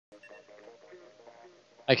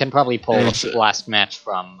I can probably pull the last match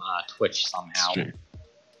from Twitch somehow.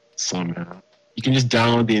 Somehow. You can just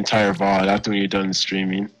download the entire VOD after when you're done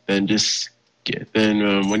streaming. Then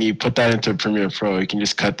when you put that into Premiere Pro, you can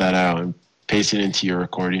just cut that out and paste it into your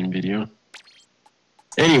recording video.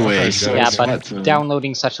 Anyway, so yeah, but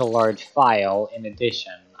downloading such a large file in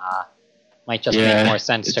addition might just make more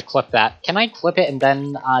sense to clip that. Can I clip it and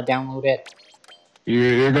then download it?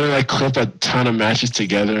 You're gonna like clip a ton of matches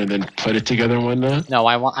together and then put it together and whatnot? No,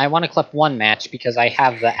 I want to clip one match because I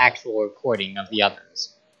have the actual recording of the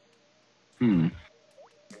others. Oh,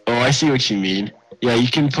 I see what you mean. Yeah, you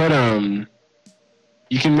can put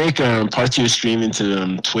you can make parts of your stream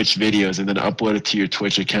into Twitch videos and then upload it to your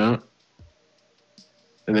Twitch account,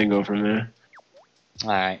 and then go from there. All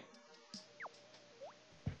right.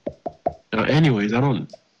 Anyways, I don't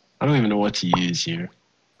even know what to use here.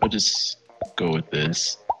 I'll just go with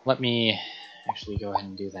this. Let me actually go ahead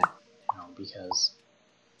and do that now because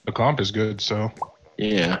the comp is good. So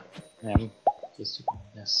yeah.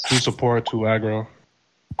 Yes. 2 support, 2 aggro.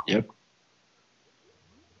 Yep.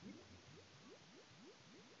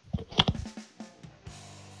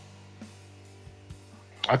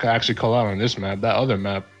 I could actually call out on this map. That other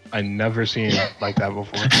map, I never seen like that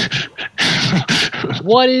before.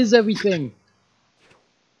 What is everything?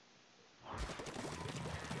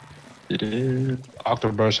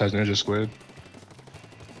 Octoburst has Ninja Squid.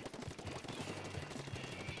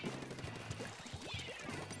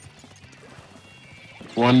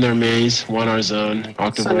 One their maze, one our zone.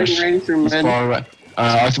 Octoburst. Far right.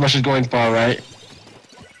 Octoburst is going far right.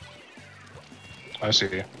 I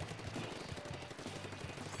see.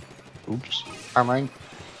 Oops. Armoring.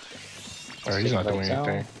 Alright, he's not doing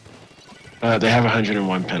anything. They have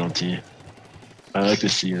 101 penalty. I like to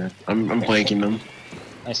see that. I'm blanking them.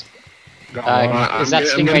 Nice. Is that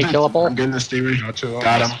Stingray killable? I'm getting the Stingray.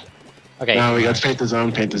 Got him. Okay. Now let's paint the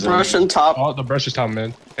zone. Paint the zone. Russian top. Oh, the brush is top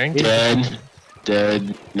mid. Thank you.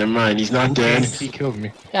 Dead. Never mind. He's not dead. He killed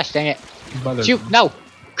me. Gosh dang it! Shoot! No!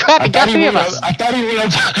 Crap! He got 3 of us. I thought he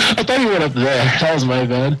went up there. That was my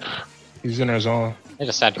bad. He's in our zone. I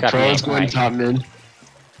just had crap. Pro's going top mid.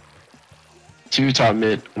 2 top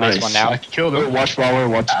mid. Nice one now. I killed him. Watch Baller.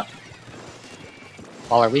 Watch.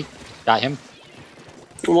 Baller weak. Got him.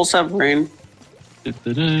 Almost have rain.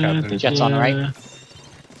 Jets on right.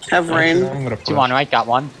 Have rain. 2 on right. Got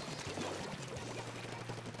 1.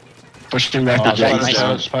 Pushing back the Jets.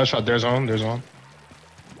 Nice. Flash shot. There's on.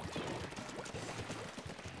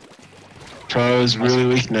 Pro's really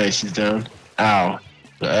weak. Nice. He's down. Ow.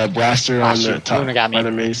 Blaster on the top. Luna got me. On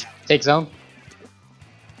the maze. Take zone.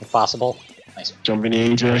 If possible. Nice. Jumping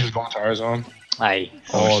AJ. Just going to our zone. Aye.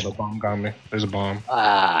 Oh, the bomb got me. There's a bomb.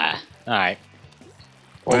 Alright.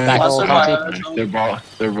 They're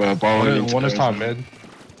balling. One is top mid.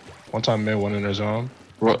 One top mid, one in their zone.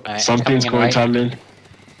 Something's going top mid.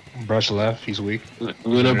 Brush left, he's weak.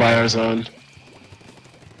 Luna by our zone.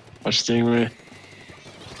 Watch Stingray.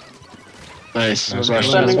 Nice.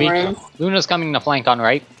 Luna's coming to flank on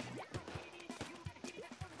right.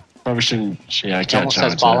 Probably shouldn't. Yeah, I can't almost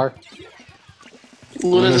says challenge baller.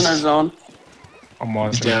 Luna's in our zone. I'm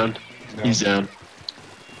on. He's down. He's down.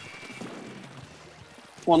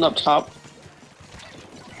 One up top.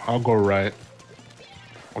 I'll go right.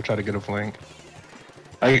 I'll try to get a flank.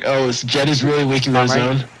 Jet is really weak in their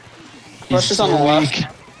zone. Brush is on the left.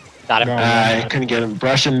 Got him. I couldn't get him.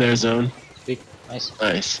 Brush in their zone. Nice.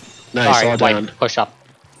 Nice. All down. Push up.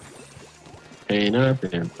 Pain up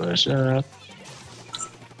and push up.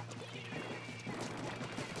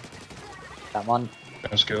 Got 1.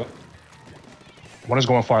 That's good. One is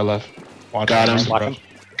going far left. Got him. Watch him.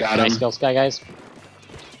 Got him. Nice kill, Sky guys.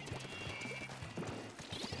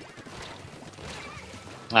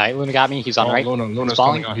 Alright, Luna got me. He's on right. Luna's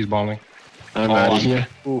coming out. He's balling. I'm out of here.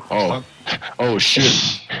 Ooh. Oh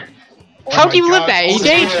shit. How'd you live that,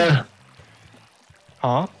 AJ?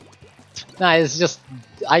 Huh? Nah, it's just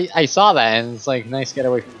I saw that and it's like nice get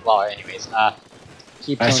away from the ball. Anyways, I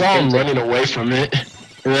saw him running away from it,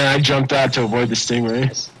 and then I jumped out to avoid the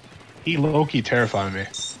Stingray. He low-key terrified me.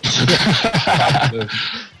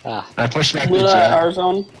 I pushed back the Luna Jet. our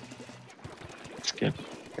zone. Skip.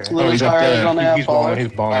 Luna's he's up there. He's balling.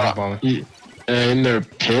 He's balling. In their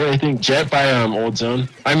pit, I think. Jet by old zone.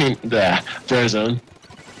 I mean their zone.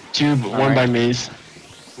 1 by maze.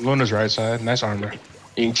 Luna's right side. Nice armor.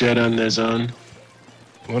 Inkjet on their zone.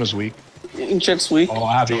 Luna's weak. Inkjet's weak. Oh,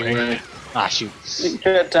 I have Stingray. Shoot.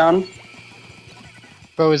 Inkjet down.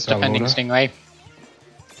 Bro is defending Stingray.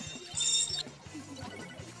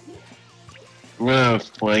 I'm gonna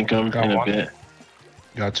flank him in a bit.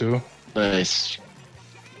 Got 2. Nice.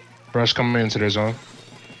 Brush coming into their zone.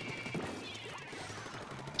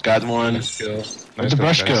 Got one. Nice kill. Where'd the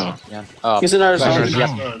brush go? Yeah. He's in our Brush,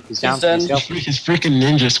 zone. yep. He's down. dead. He's still. He's freaking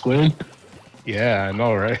ninja squid. Yeah, I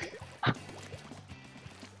know, right?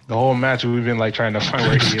 The whole match we've been like trying to find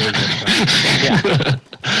where he is. Yeah.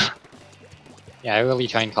 Yeah, I really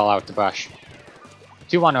try and call out the brush.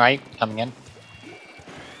 2-1 right, coming in.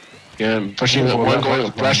 Yeah, I'm pushing the one going,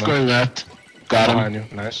 brush going left. Got him. Behind you.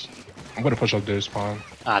 Nice. I'm gonna push up their spawn.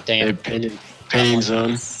 Ah, dang it. Painting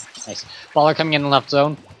zone. Nice. Baller coming in the left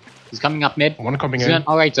zone. He's coming up mid. One coming He's in.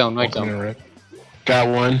 Oh, right zone, right One coming zone. in red. Got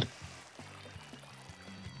one.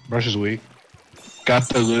 Brush is weak. Got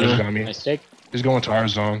the Brush Luna. got me. Nice take. He's going to our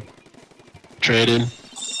zone. Traded.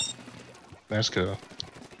 Nice kill.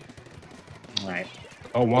 Alright.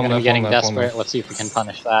 Oh, We're one gonna left, be getting one left, one desperate. left. Let's see if we can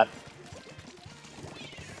punish that.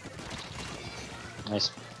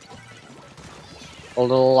 Nice.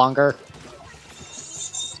 Hold a little longer.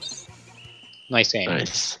 Nice game.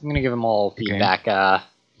 Nice. I'm gonna give them all feedback,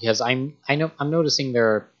 because I'm noticing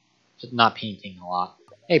they're just not painting a lot.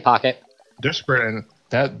 Hey, Pocket. They're spreading.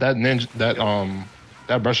 That ninja,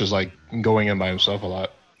 that brush is like going in by himself a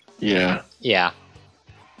lot. Yeah. Yeah.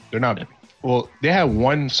 They're not. Well, they had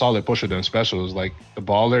one solid push of them specials, like the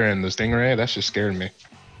baller and the stingray. That just scared me.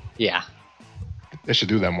 Yeah. They should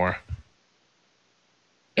do that more.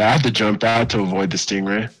 Yeah, I have to jump out to avoid the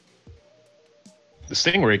stingray. The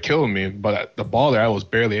stingray killed me, but the baller I was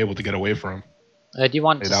barely able to get away from. Do you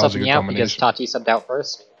want Hey, to that was sub a me good out because combination. Tati subbed out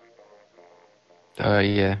first?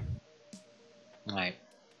 Yeah. Alright.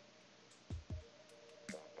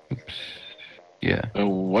 Yeah.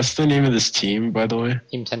 What's the name of this team, by the way?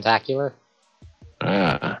 Team Tentacular?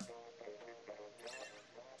 Ah.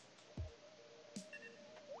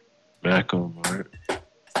 Mako Mart.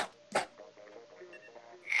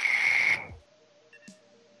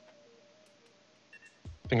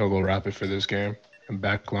 I think I'll go rapid for this game and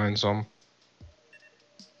backline some.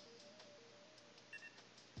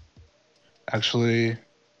 Actually,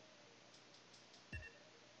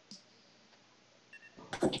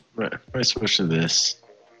 Right. Might switch to this.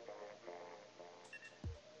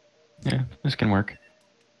 Yeah, this can work.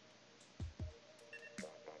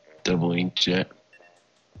 Double inkjet.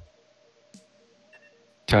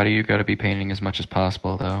 Toddy, you gotta be painting as much as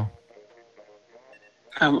possible, though.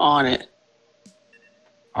 I'm on it.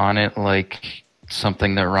 On it like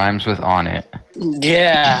something that rhymes with on it.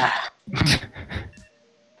 Yeah.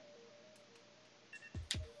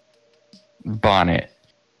 Bonnet.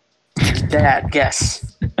 That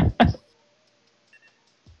guess.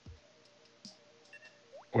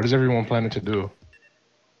 what is everyone planning to do?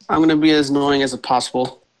 I'm gonna be as annoying as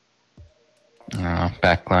possible.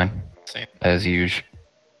 Backline. Same. As usual.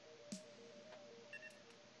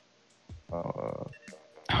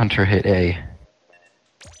 Hunter hit A.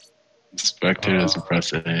 Spectators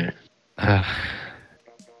press A. Ugh.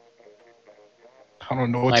 I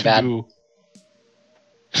don't know what My to bad. do.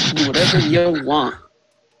 Do whatever you want.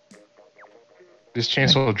 This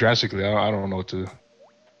changed so drastically. I don't know what to.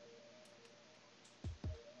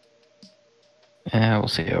 Yeah, we'll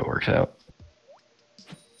see how it works out.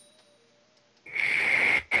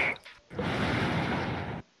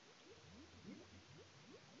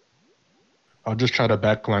 I'll just try to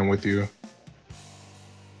backline with you.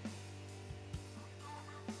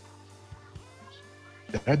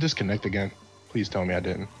 Did I disconnect again? Please tell me I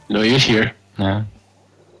didn't. No, you're here. No.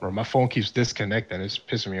 Bro, my phone keeps disconnecting. It's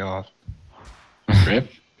pissing me off. Rip.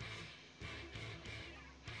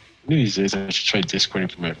 One of these days I should try Discording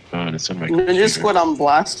from my phone instead of my Ninja computer. Squid on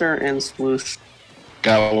Blaster and Sploosh.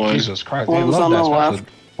 Got one. Jesus Christ. One They was love on that the special. left.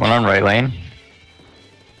 One on right lane. They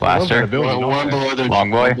love that Blaster. ability, One, don't one they? below the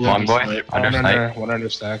Long boy, below long the boy. snipe. Under One snipe. under, one under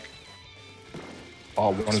stack. Oh,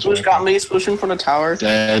 one is Sploosh got me. Splooshing for the tower.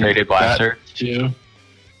 Dead. Traded blaster. Got two.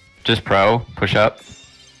 Just pro. Push up.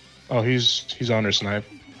 Oh, he's under snipe.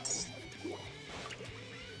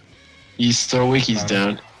 He's so weak, he's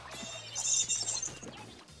down.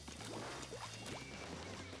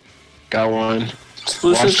 Got one.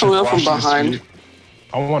 Sploosh is coming up from Watch this behind. sweep.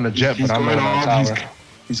 I want a jet, He's but I'm going not on all. tower.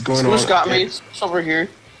 He's going all. Sploosh got me. It's over here.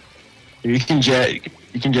 You can jet.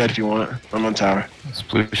 You can jet if you want. I'm on tower.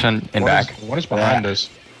 Sploosh and One back. One is behind us.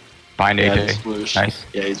 Find Yeah, AJ. this Sploosh. Nice.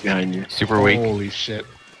 Yeah, he's behind you. Super weak. Holy shit.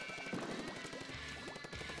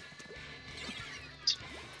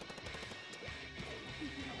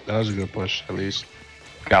 That was a good push, at least.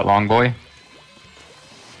 Got long boy.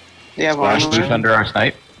 Yeah, Splash but Sploosh under our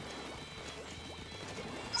snipe.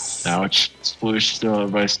 Ouch. Sploosh still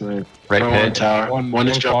on by snipe. Right One pit. tower. One- One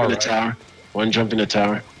is one jumping far the right. tower. One jumping the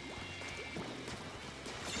tower.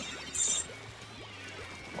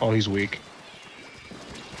 Oh, he's weak.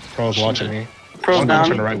 Pro's watching me. Pro's One down to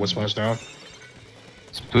the down. right with splash down.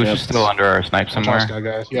 Sploosh Yep. is still under our snipe Watch somewhere. Sky,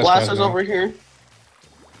 guys. Yes, Blaster's guys, over here.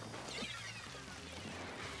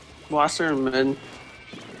 Blaster in mid.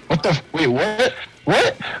 What the? Wait, what?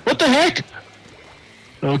 What? What the heck?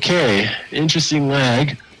 Okay, interesting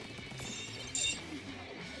lag.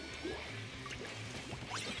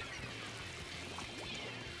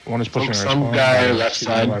 One is pushing our Some spawn. guy Right, left he's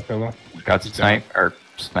side. on the right pillar. Got snipe or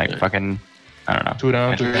snipe fucking. I don't know. Two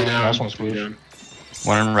down, two Three down. down. Last one's sploosh.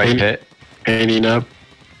 One in right pit. Painting up.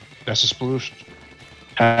 That's a sploosh.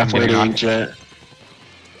 Halfway to Getting on. inkjet.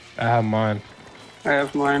 I have mine. I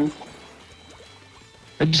have mine.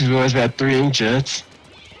 I just realized we had 3 inkjets.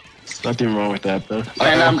 Nothing wrong with that though.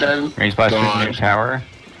 And I'm dead. Range blaster Gone. near tower.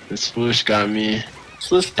 The sploosh got me.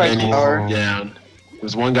 Switch by Painting tower. down.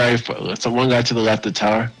 There's one guy to the left of the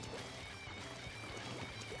tower.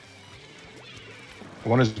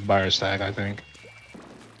 One is by our stack, I think.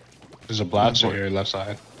 There's a blaster here, left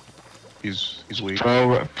side. He's weak.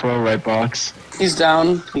 Pro right box. He's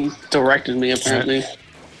down. He directed me apparently.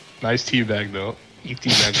 Nice teabag though. You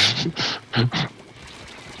teabag him.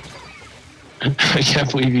 I can't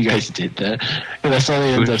believe you guys did that. And that's all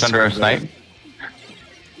they end Sploosh up under our scoring. snipe.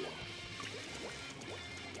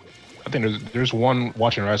 I think there's one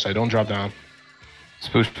watching right side. Don't drop down.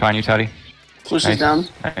 Sploosh behind you, Toddy. Switch Nice. is down.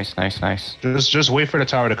 Nice. Just wait for the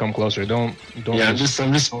tower to come closer. Don't. Yeah, I'm just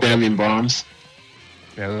spamming bombs.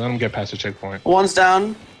 Yeah, let them get past the checkpoint. One's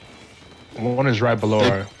down. One is right below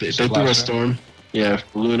our. They threw a blaster. storm. Yeah,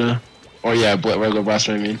 Luna. Oh yeah, regular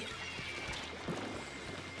blaster. I mean.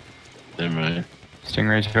 Never mind.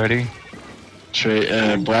 Stingray's ready.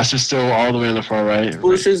 Blaster's still all the way on the far right.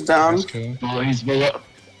 Switch is down. Nice kill. Oh, he's below.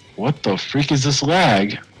 What the freak is this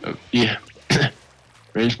lag? Yeah.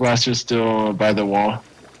 Range blaster's still by the wall.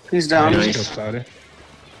 He's down. Nice. Nice kill, Saudi.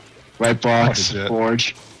 Right box, Oh, legit.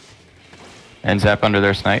 forge. And Zap under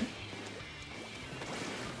their snipe.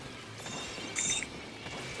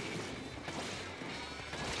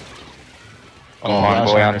 Long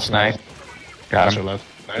blaster boy on left. snipe. Got Blaster him. left.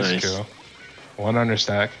 Nice, Nice. kill. One under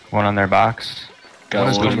stack. One on their box. Got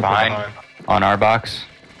One is one pushing from behind. behind. On our box.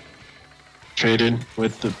 traded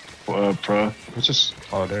with the pro. It's just.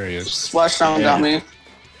 Oh, there he is. Splashdown got me.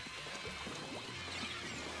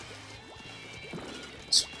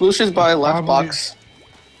 Sploosh is by left Probably- box.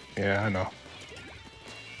 Yeah, I know.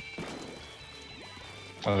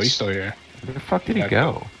 Oh, he's still here. Where the fuck did he Back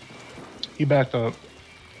go? He backed up.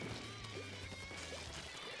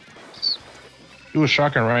 He was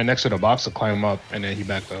shocking right next to the box to climb up, and then he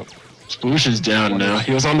backed up. Sploosh is down now.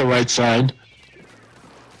 He was on the right side.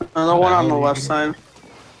 Another one on the left side.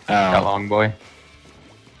 Got Ow. long boy.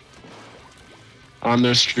 On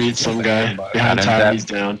their street, some guy Got behind him, tower. Zap. He's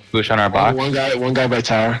down. Sploosh on our box. One guy by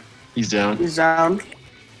tower. He's down. He's down.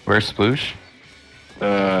 Where's Sploosh?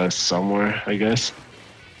 Somewhere, I guess.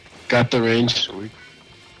 Got the range.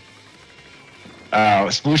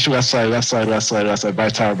 Sploosh left side.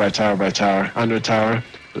 By tower. Under tower.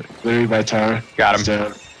 Literally by tower. Got He's him.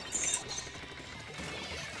 down.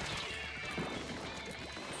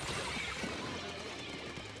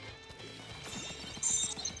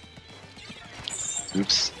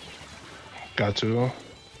 Oops. Got two.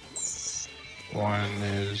 One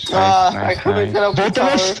is. I nice, couldn't nice. get up the Both of tower.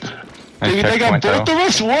 us? Nice Dude, they got checkpoint, both though. of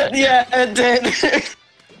us? What? Yeah, it did.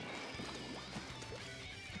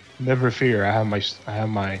 Never fear. I have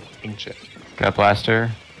my inkjet. Got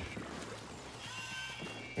blaster.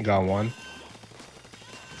 Got one.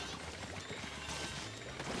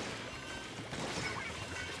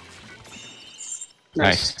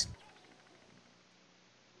 Nice.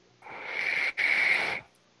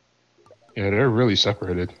 Yeah, they're really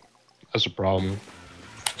separated. That's a problem.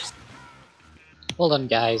 Well done,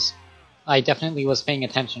 guys. I definitely was paying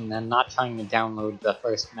attention and not trying to download the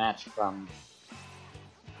first match from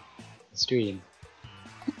the stream.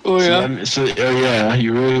 Oh yeah. Yeah,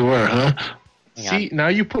 you really were, huh? Hang See, now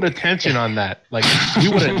you put attention on that. Like, we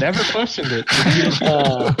would have never questioned it.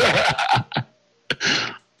 on.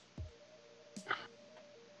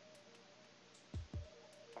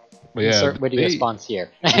 But yeah, Insert witty they response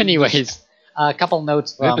here. Anyways, a couple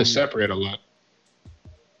notes had from to separate a lot.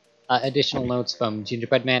 additional notes from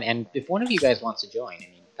Gingerbread Man, and if one of you guys wants to join, I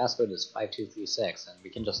mean, passcode is 5236, and we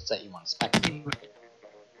can just set you on spectate.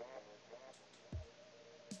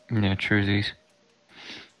 Yeah, truesies.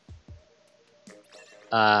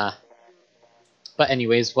 But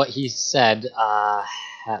anyways, what he said,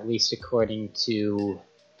 at least according to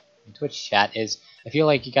Twitch chat, is I feel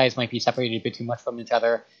like you guys might be separated a bit too much from each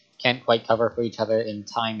other, can't quite cover for each other in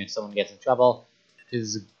time if someone gets in trouble.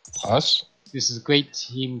 This is great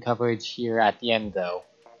team coverage here at the end, though.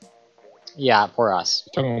 Yeah, for us.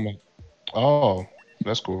 Talking about, oh,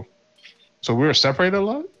 That's cool. So we were separated a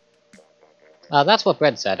lot? That's what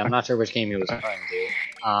Brett said. I'm not sure which game he was referring to.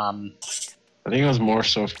 I think it was more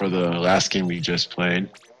so for the last game we just played.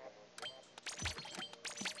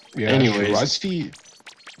 Yeah. Anyways. True. I see.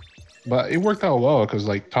 But it worked out well because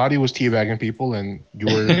like Toddy was teabagging people and you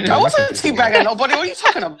were. I wasn't teabagging nobody. What are you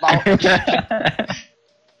talking about?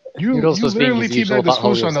 You Noodles was being literally his usual teabagged the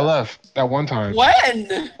butthole Sploosh on the yourself. left that one time. When?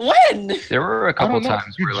 There were a I couple don't know.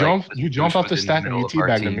 times You where jumped, like you jumped off the was in stack and you middle of our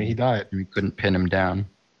teabagged him team, and he died. and we couldn't pin him down.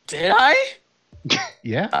 Did I?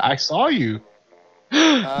 Yeah, I saw you.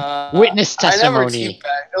 Witness I never testimony.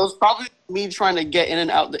 teabagged. It was probably me trying to get in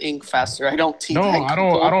and out the ink faster. I don't teabag. No, I don't.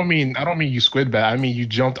 people. I don't mean you squid bat. I mean you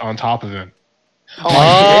jumped on top of him.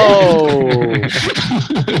 Oh!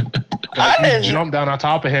 I You didn't. jumped down on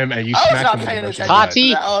top of him and you I was smacked not him. paying with the attention. bat.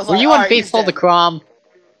 Tati, I was were like, you alright, he's unfaithful to dead. Crom?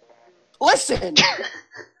 Listen.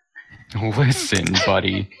 Listen,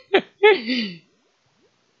 buddy.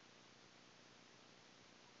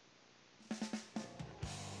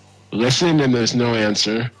 Listen, and there's no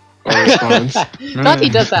answer or response. Tati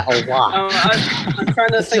does that a lot. I'm trying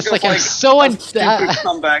to It's think just of like, I'm like so a stupid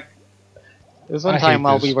comeback. There was one I time hate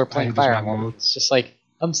while this. we were I playing hate this Fire map Emblem, mode. it's just like,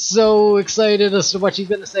 I'm so excited as to what she's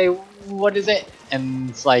gonna say. What is it? And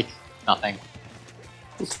it's like, nothing.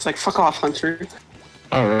 It's like fuck off, Hunter.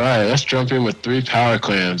 Alright, let's jump in with 3 power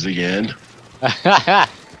clams again. Hashtag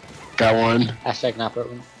Got one. not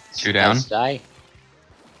broken. Two down. Nice die.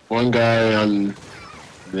 One guy on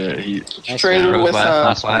the Nice Traded down. with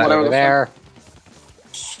Last one One whatever over the there.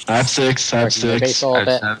 I have 6, I have Working their base 6. a little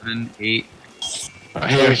bit. 7, 8.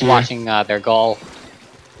 Here, He's here. watching their goal.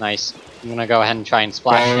 Nice. I'm gonna go ahead and try and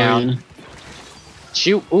splash down. Following.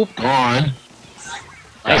 Shoot. Oop. Go on.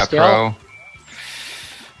 Nice kill. Pro.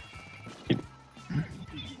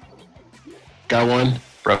 Got one.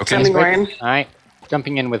 Broken. Sending rain. Alright.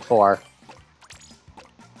 Jumping in with 4.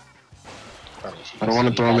 I don't want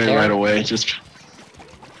to throw him in right away. Just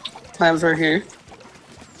Clams are here.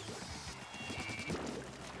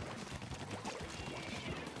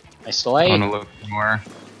 Nice I delay. want to look more.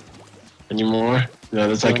 any more? No,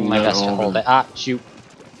 that's like Doing my not best to all of hold them. it. Ah, shoot.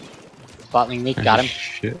 Spotling me. Got him.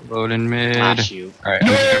 Shitload in mid. Ah, shoot. Alright.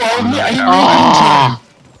 No, Oh!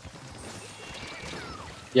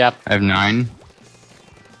 Yep. I have 9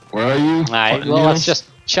 Where are you? Alright, well, let's just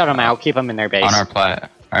shut them out. Keep them in their base. on our plat.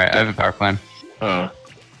 Alright, I have a power climb. Oh.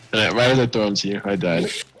 Right as I throw him to you, I died.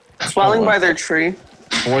 Swelling by their tree.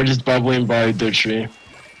 4 just bubbling by their tree.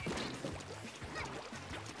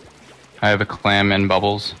 I have a clam and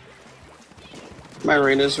bubbles. My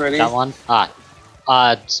rain is ready. Got one.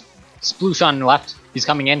 Sploosh on left. He's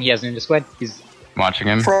coming in. He has Ninja Squid. He's Watching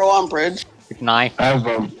him. Pro on bridge. keep an eye. I have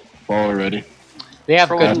ball already. They have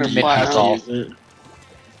Throw good in their mid flag. control. Use it.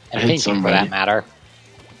 And hit pinking for somebody. that matter.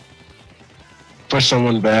 Push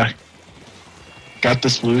someone back. Got the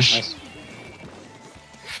sploosh. Nice.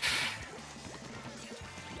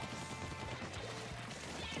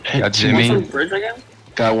 Hit Got 2. Jimmy. On bridge again?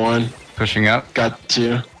 Got 1. Pushing up. Got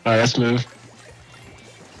 2. Alright, let's move.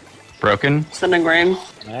 Broken. Sending rain.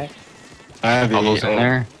 Alright. I have Bubbles in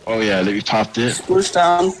there. Oh yeah, we popped it. Sploosh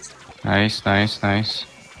down. Nice, nice, nice.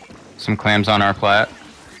 Some clams on our plat.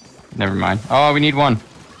 Never mind. Oh, we need 1.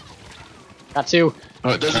 Got 2.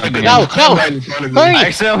 Oh, there's like a No, clam no! right in front of me. Hurry! I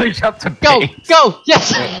accidentally jumped to Go! base. Go! Yes!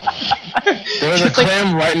 There was a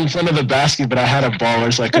clam right in front of the basket, but I had a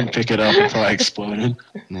baller, so I couldn't pick it up until I exploded.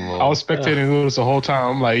 I was spectating Noodles the whole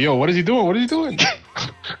time. I'm like, yo, what is he doing? What is he doing?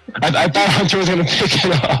 I thought Hunter was gonna pick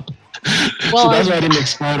it up. Well, So that's why I didn't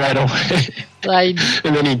explode right away.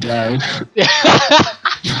 And then he died.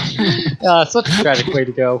 Such a tragic way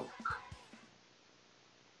to go.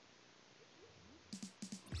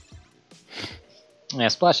 Yeah,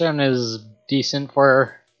 Splashdown is decent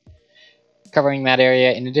for covering that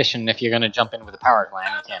area. In addition, if you're going to jump in with a power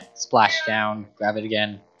climb, you can splash down, grab it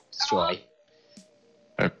again, destroy.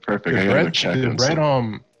 Alright, perfect. I gotta go check on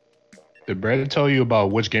something. Did Brad tell you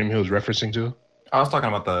about which game he was referencing to? I was talking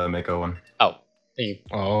about the Mako one. Oh, there you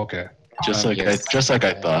Oh, okay. Just like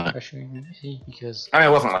I thought. Because I mean,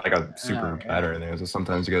 it wasn't like a super bad or anything. It was just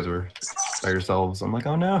sometimes you guys were by yourselves. I'm like,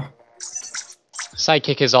 oh no.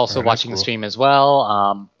 Sidekick is also Alright, that's watching the cool. stream as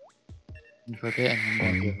well.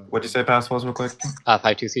 What'd you say pass was real quick?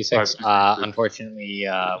 5236. Unfortunately,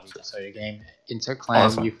 we just started a game. Insert clan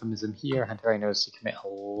Awesome. euphemism here. Hunter, I noticed you commit a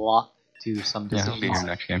lot to some Yeah, he'll be decisions. here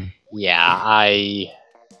next game. Yeah,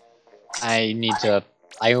 I need to.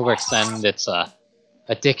 I overextend. It's a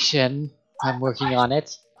addiction. I'm working on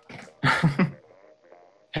it.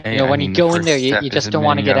 Hey, You know, I when mean, you the go in first there, you step just is don't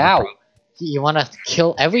want to admitting get you have a out. You want to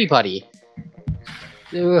kill everybody,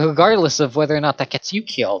 regardless of whether or not that gets you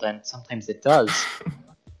killed, and sometimes it does.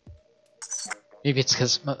 Maybe it's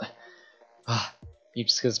because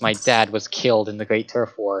my dad was killed in the Great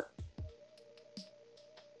Turf War.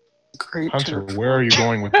 Great Hunter, turf. where are you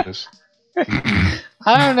going with this?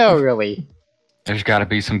 I don't know, really. There's got to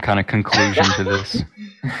be some kind of conclusion to this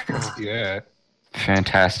Yeah.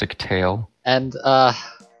 fantastic tale. And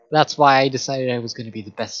that's why I decided I was going to be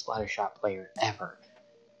the best Splattershot player ever,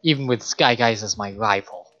 even with Sky Guys as my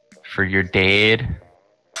rival. For your dad.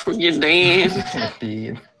 You damn.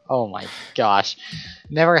 Indeed. Oh my gosh.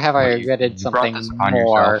 Never have I Well, regretted you brought something this upon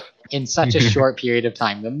more yourself. in such a short period of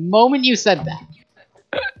time. The moment you said that.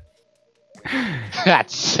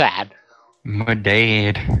 That's sad. My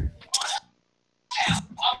dad.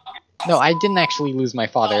 No, I didn't actually lose my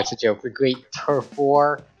father. It's a joke. The Great Turf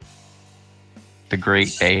War. The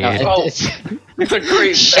great No, dad. Oh. it's It's a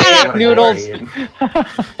great Shut band. up, Noodles!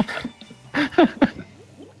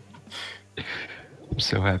 I'm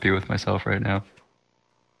so happy with myself right now.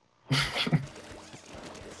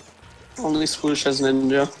 Only Sploosh has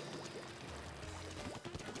ninja.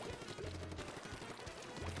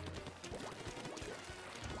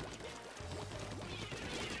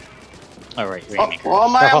 Alright, Oh, Rainmaker.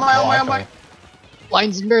 am I?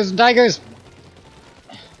 Lions and bears and tigers!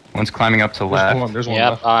 One's climbing up to left. There's one Yep,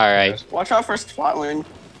 left. alright. Watch out for Splatling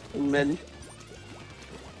in mid.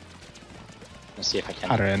 Let's see if I How can.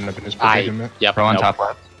 did I end up in this predicament? Yep, Throw on nope. top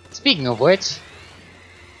left. Speaking of which...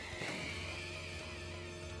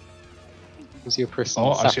 Who's your personal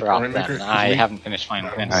Oh, I see Sephiroth Rainmaker. then? Is I he- haven't finished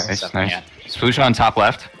Final Fantasy Nice, VII nice. yet. Sploosh on top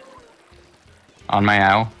left. On my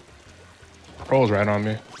owl. Pro's right on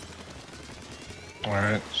me.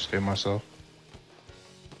 Alright, save myself.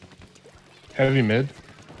 Heavy mid.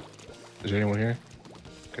 Is there anyone here?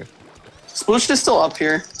 Sploosh is still up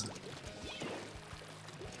here.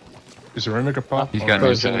 Is the Rainmaker pop? He's Oh, got no.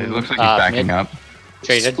 Frozen, it looks like he's backing mid. up.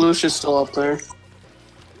 Traded. Sploosh is still up there.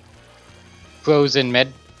 Frozen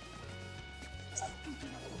mid.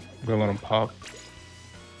 I'm gonna let him pop.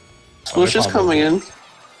 Sploosh is coming in.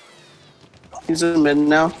 He's in mid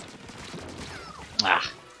now.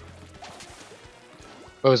 Ah.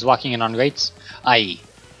 Rose walking in on rates. Aye.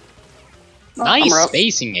 Oh, Nice I'm up.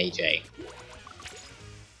 spacing, AJ.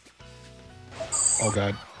 Oh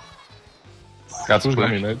god. Got Who's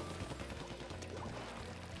coming Sploosh. mid?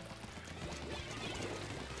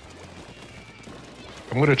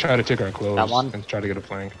 I'm gonna try to take our clothes Got one. and try to get a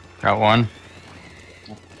flank. Got one.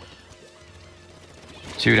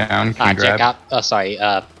 Two down. Can you grab? Check out. Oh, sorry.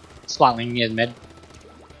 Splatling is mid.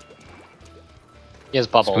 He has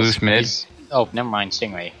bubbles. Sploosh mid. Oh, never mind.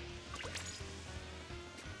 Stingray.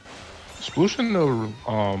 Sploosh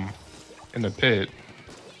in the pit.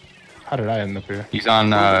 How did I end up here? He's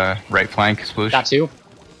on right flank. Sploosh. Got two.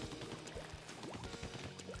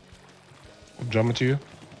 I'm jumping to you.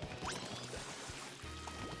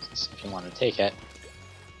 If you want to take it.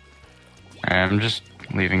 I'm just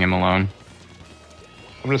leaving him alone.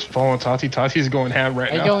 I'm just following Tati. Tati's going ham right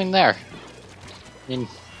How you now. going there? I mean,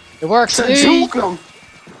 it works. To Hey! juke him.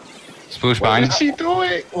 Sploosh What behind. is she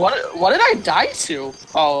doing? What did I die to?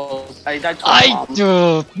 Oh, I died to a I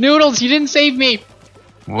bomb. Noodles, you didn't save me.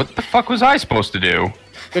 What the fuck was I supposed to do?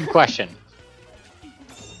 Good question.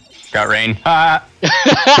 Got rain. Ha!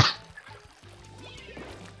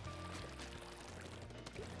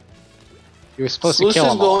 You were supposed to Sploosh kill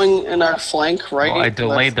is him all. going in our flank, right? Well, I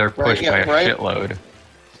delayed their push by a shitload.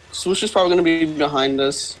 Sploosh is probably gonna be behind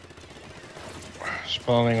us.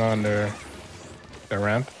 Spawning on their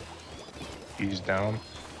ramp. He's down.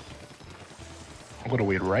 I'm gonna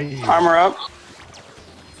wait right here. Armor up.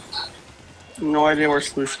 No idea where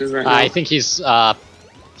Sploosh is right now. I think he's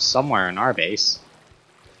somewhere in our base.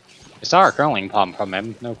 I saw a curling pump from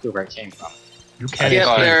him. No clue where it came from. You can't. Yeah,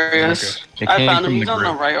 escape. there he Okay. is. It I came found him. from He's the on the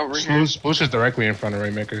group. right over here. Sploosh is directly in front of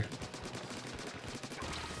Rainmaker.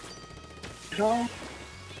 No.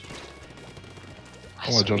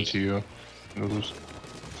 I'm gonna jump to you. Noodles.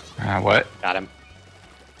 What? Got him.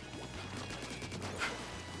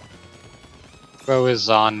 Bro is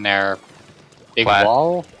on their big Flat.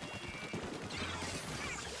 wall.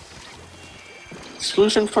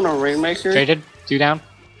 Sploosh in front of Rainmaker. Traded. Two down.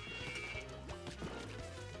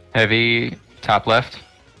 Heavy top left.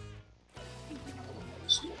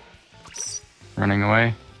 Running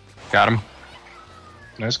away. Got him.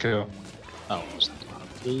 Nice kill. Oh,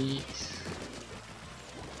 eight.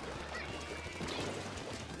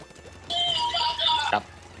 Got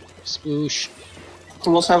Sploosh.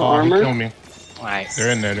 Almost have Oh, he armor. killed me. Nice.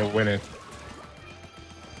 They're in there. They're winning.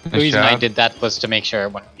 The Nice reason I job. did that was to make sure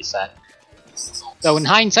it wouldn't reset. So in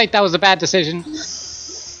hindsight, that was a bad decision.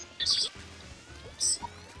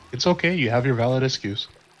 It's okay. You have your valid excuse.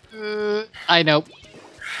 I know.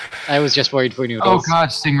 I was just worried for Oh noodles. god,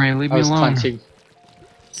 Stingray, leave I me was alone. clenching.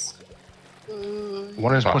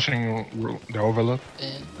 One is pushing the overlook.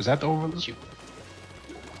 And Is that the overlook? shoot.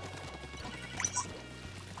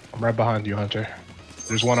 I'm right behind you, Hunter.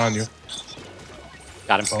 There's one on you.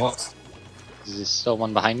 Got him. Oh, Is there still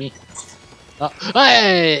one behind me? Oh,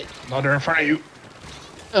 hey! no, they're in front of you.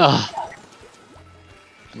 Ugh.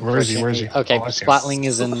 Where is he? Where is he? Okay, Oh, I see him. Splatling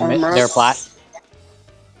is in their plat.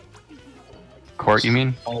 Court, you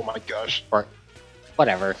mean? Oh my gosh. Or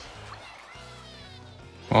whatever.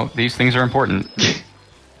 Well, these things are important.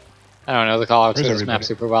 I don't know the callouts Where's to this map everybody?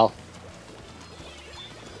 super well.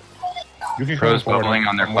 You can Pros come forward. bubbling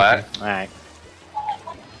on their I'm plat. with Alright.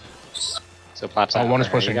 So plat's Oh, out one is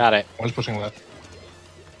there. You pushing. got it. you. One's pushing left.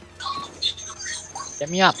 Get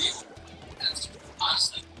me up.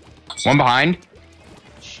 One behind.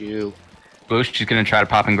 Shoot. Boosh, she's gonna try to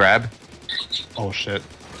pop and grab. Oh shit.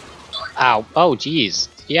 Ow. Oh, jeez.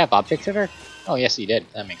 Did he have object hitter? Oh, yes, he did.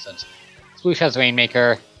 That makes sense. Sploosh has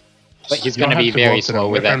Rainmaker, but he's You don't going to have be go very up to them. slow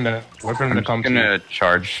with Wait it. for him I'm to come just to you. gonna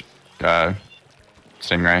charge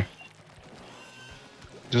Stingray.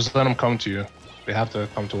 Just let him come to you. They have to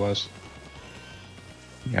come to us.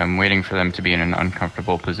 Yeah, I'm waiting for them to be in an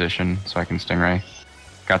uncomfortable position so I can Stingray.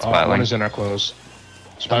 Got One Splatling. is in our close.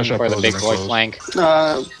 Coming Splash up for the close big in our boy close. flank.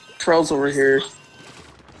 Pearl's over here.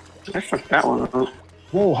 I fucked that one up.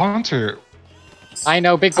 Whoa, Hunter! I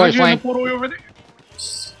know, big How boy did you end flank. up all the way over there?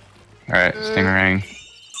 Alright, Stingray.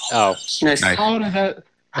 Oh. Nice. Nice.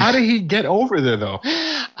 How did he get over there though?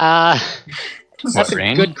 That's a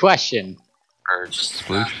rain? good question. Or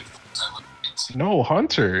Sploosh. No,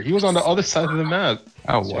 Hunter. He was on the other side of the map.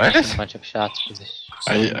 Oh, what? A bunch of shots for this.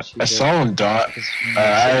 I saw him dodge.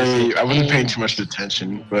 I wasn't paying too much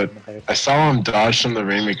attention, but I saw him dodge from the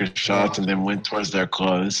Rainmaker shots and then went towards their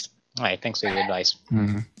close. Alright, thanks for your advice.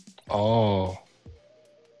 Hmm. Oh.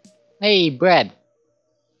 Hey, bread.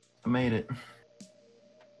 I made it.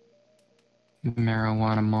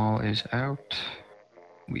 Marijuana Mall is out.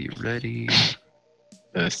 We ready?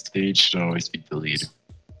 The stage should always be deleted.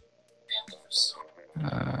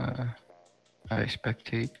 I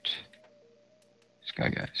spectate. Sky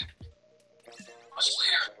guys.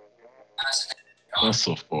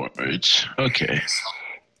 Muscle Forge. Okay.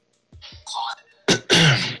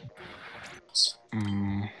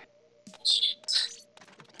 Mm.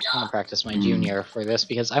 I'm gonna practice my junior for this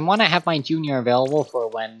because I want to have my junior available for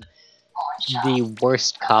when the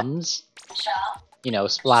worst comes. You know,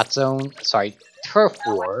 Splat Zone. Sorry, Turf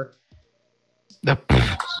War.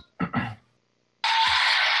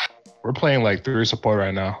 We're playing like 3 support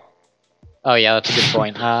right now. Oh yeah, that's a good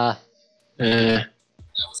point.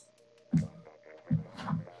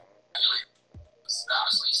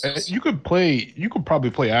 You could probably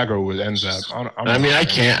play aggro with NZAP. I mean, I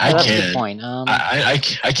can't. I that's a good can. point.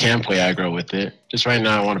 I can play aggro with it. Just right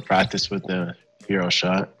now, I want to practice with the hero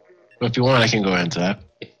shot. But if you want, I can go into that.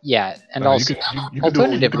 Yeah, and No, also, you could do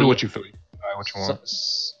alternatively, what you feel. What you want.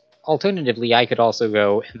 alternatively, I could also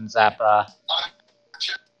go and zap.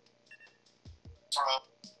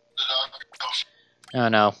 Oh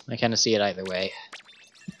no, I kind of see it either way.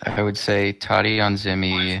 I would say Toddy on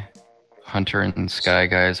Zimmy, Hunter and Sky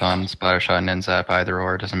guys on Splattershot and Nzap, either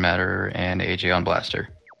or, doesn't matter, and AJ on Blaster.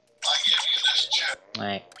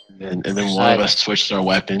 Alright. And then one of us switched our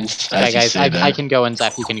weapons. Okay, As you guys, say that. I can go and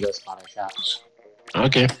zap. You can go spotter shot.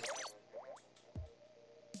 Okay.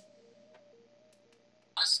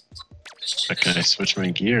 Can I switch my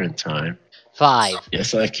gear in time? 5,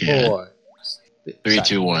 Yes, I can. 4. 3, Sorry,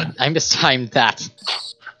 2, 1. I mistimed that.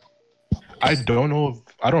 I don't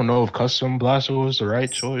know if custom blaster was the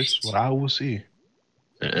right choice, but I will see.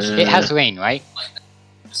 It has rain, right?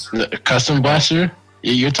 Custom blaster?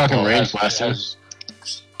 Yeah, you're talking Oh, range it blaster.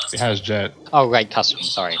 it has jet. Oh, right, custom.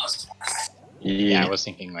 Sorry. Yeah, I Yeah. was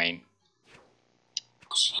thinking rain.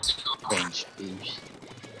 Range.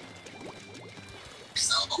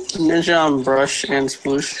 Ninja on brush and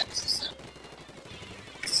sploosh.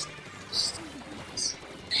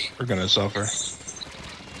 We're gonna suffer.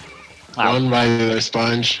 Wow. One regular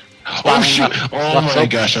sponge. Oh Spotting shoot! up. Oh Left my up.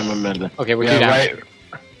 gosh, I'm a meta. Okay, we're Yeah, two down.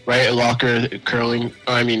 right locker curling.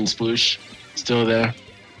 Oh, I mean sploosh. Still there.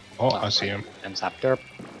 Oh, I see him. And zap derp.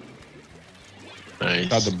 Nice.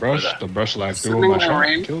 Got the brush like through Sitting my in the shot.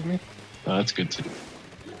 rain. Killed me. Oh, that's good too.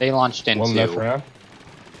 They launched into. One left round.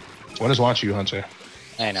 One is watching you, Hunter.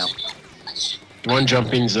 I know. One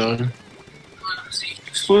jumping zone.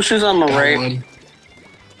 Sploosh is on the Got right. one.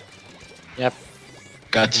 Yep.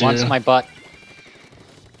 Got two. One's my butt.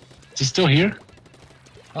 Is he still here?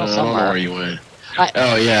 Oh, I don't know somewhere. where you went. I-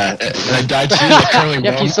 Oh yeah, and I died to the curling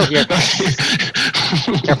Yep, ball. he's still here.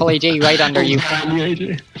 Careful, AJ, right under you.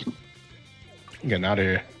 AJ. I'm getting out of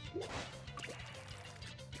here.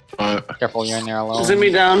 Careful, you're in there alone.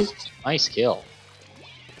 Zimmy down. Nice kill.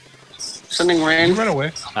 Sending You rain. ran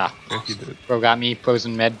away. Ah, Yes, you did. Pro got me. Pro's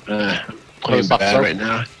in mid. Playing Close up, bad sir. right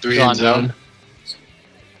now. 3 Go in on, zone.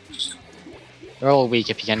 They're all weak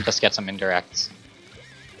if you can just get some indirects.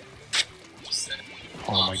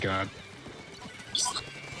 Oh my god.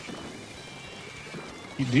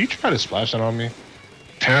 Did you try to splash that on me?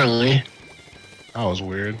 Apparently. That was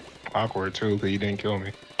weird. Awkward too, because you didn't kill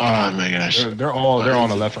me. Oh my gosh. They're on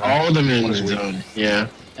the left. All of them in One the is weak. zone. Yeah.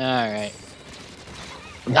 Alright.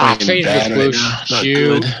 I'm Ah, playing trade bad this right blue. now. Not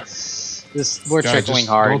Shoot. good. We're Guys, trickling just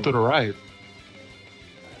hard. Go to the right.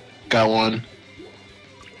 Got one.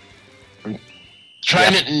 I'm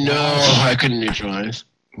trying to. No, I couldn't neutralize.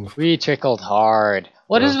 We trickled hard.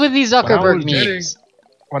 What is Well, with these when I Zuckerberg was memes?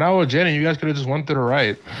 When I was jetting, you guys could have just went to the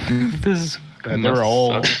right. This And they were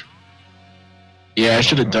all. Yeah, I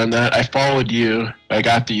should have done that. I followed you. Like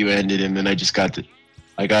after you ended, and then I just got.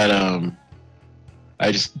 I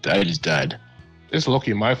just died. It's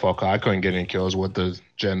lucky my fault. 'Cause I couldn't get any kills with the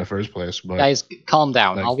jet in the first place. But Guys, calm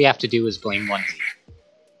down. Like- All we have to do is blame one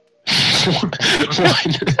team.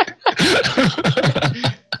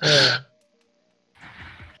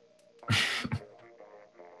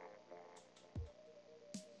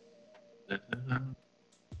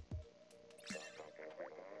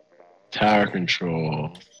 Tower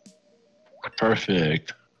control.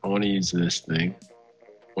 Perfect. I want to use this thing.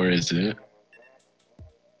 Where is it?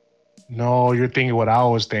 no, you're thinking what I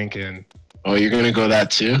was thinking. Oh, you're gonna go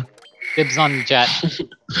that too? Dibs on jet.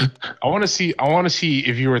 I want to see. I want to see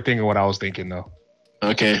if you were thinking what I was thinking though.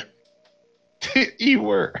 Okay. You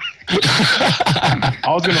were. I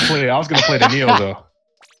was gonna play the Neo though.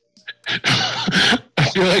 I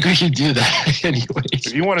feel like we should do that anyways.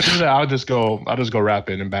 If you want to do that, I'll just go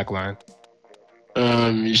rapid in backline.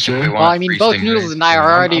 You sure? We Well, I mean, both Free Noodles and I are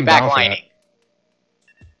I'm already down for backlining.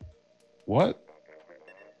 What?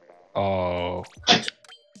 Oh,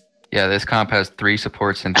 Yeah, this comp has 3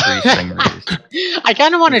 supports and 3 stingrays. I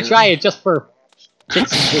kind of want to try it just for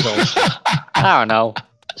kicks and giggles. I don't know.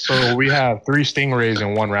 so we have 3 stingrays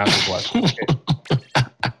and 1 rapid left.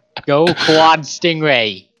 Go quad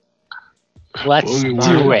stingray. Let's We're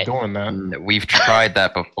do We're it. doing that. We've tried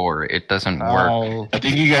that before. It doesn't work. Oh, I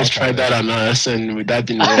think you guys tried that on us, and that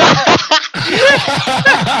didn't work.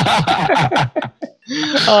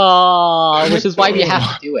 Oh, which is why we have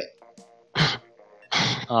to do it.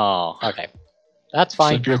 Oh, okay. That's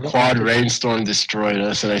fine. Except your quad rainstorm destroyed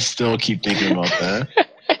us, and I still keep thinking about that.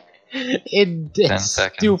 It's 10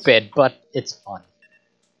 seconds. stupid, but it's fun.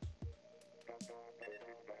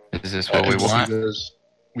 Is this what we want?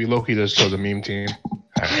 We Loki just chose a meme team.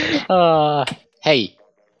 Hey,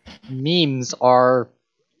 memes are.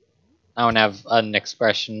 I don't have an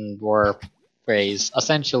expression or phrase.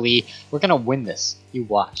 Essentially, we're gonna win this. You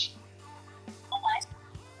watch.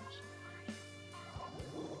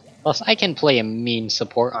 Plus, I can play a meme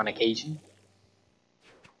support on occasion.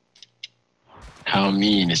 How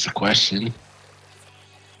mean is the question?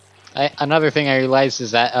 Another thing I realized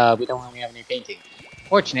is that we don't really have any painting.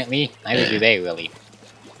 Fortunately, neither do they really.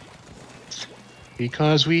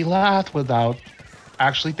 Because we laughed without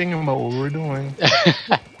actually thinking about what we were doing.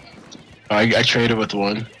 I traded with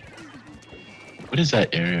one. What is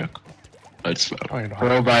that area? Oh, it's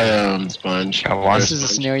Pro by Sponge. Got one. This is a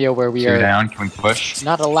scenario where we 2 are down. Can we push?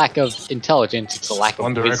 not a lack of intelligence, it's a lack of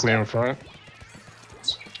One directly wisdom. in front.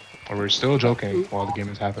 And we're still joking while the game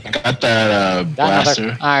is happening. Got that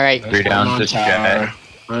blaster. Alright, 3 down. On Just tower. jet.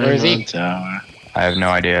 Where is he? On tower. I have no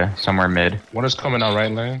idea. Somewhere mid. One is coming out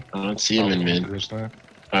right lane. I don't see him in mid. This time.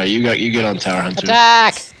 Alright, you get on tower, Hunter.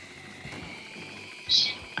 attack!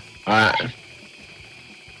 Alright.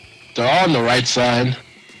 They're all on the right side.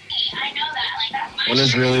 One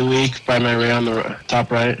is really weak by my ray on the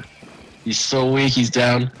top right. He's so weak, he's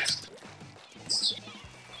down.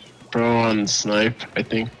 Pro on snipe, I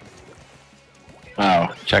think.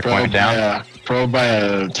 Wow. Checkpoint down. Pro by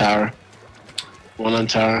a tower. One on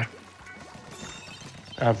tower.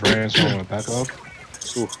 I have Rand, so I'm gonna back up.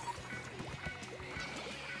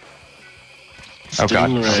 Oh god.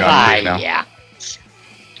 Oh Stingray. god. No. Yeah.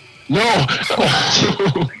 No!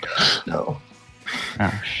 No.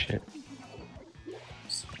 Oh shit.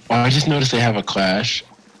 Oh, I just noticed they have a clash.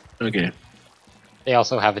 Okay. They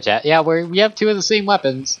also have a jet. Yeah, we have 2 of the same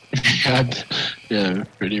weapons. Yeah,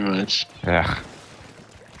 pretty much. Ugh.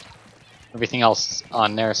 Everything else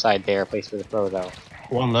on their side there, place for the pro though.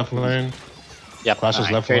 One left lane. Yep, Clash is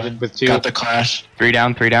alright, left traded lane. with 2. Got the clash. 3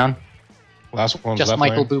 down. 3 down. Last one's Just left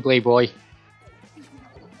Michael lane. Bublé boy.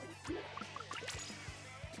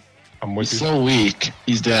 I'm with He's you. so weak.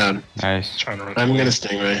 He's down. Nice. Trying to run. I'm gonna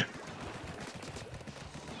Stingray.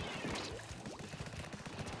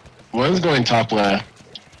 One's going top left.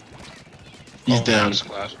 He's down. Nice,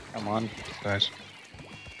 Clash. Come on. Nice.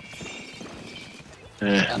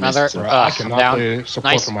 Another. missed it. Bro, I I'm cannot down. play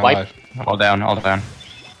support Nice for my wipe. life. All down, all down.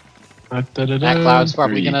 That cloud's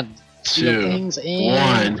probably 3, gonna steal 2, things in.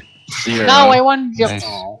 1, 0. No, I won. Nice.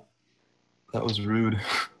 Oh. That was rude.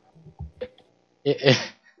 It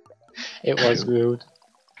was rude.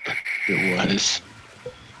 It was.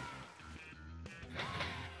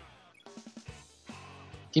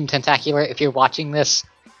 Team Tentacular, if you're watching this,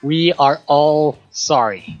 we are all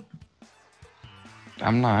sorry.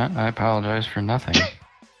 I'm not. I apologize for nothing.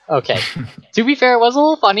 Okay. To be fair, it was a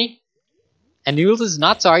little funny. And Noodles is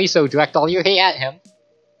not sorry, so direct all your hate at him.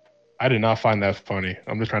 I did not find that funny.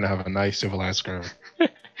 I'm just trying to have a nice civilized scrum.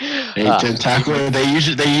 Hey, Tentacular, they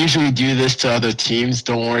usually do this to other teams.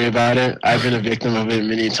 Don't worry about it. I've been a victim of it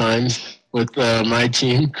many times with my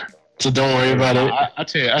team, so don't worry about it. I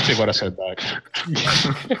take what I said back.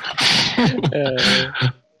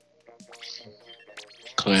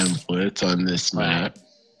 Clam blitz on this map.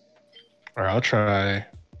 All right, I'll try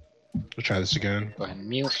this again. Go ahead and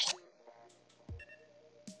mute.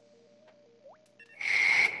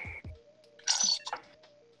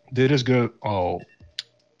 Did as good. Oh,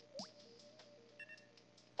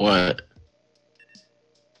 What?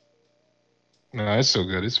 no, it's still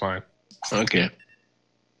good. It's fine. Okay.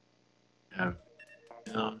 Yeah.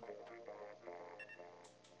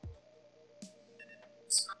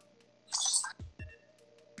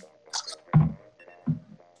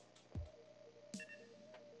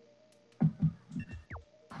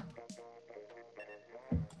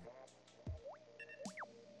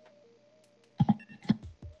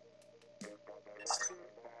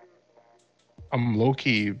 I'm low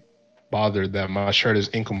key bothered that my shirt is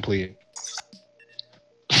incomplete.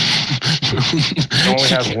 It only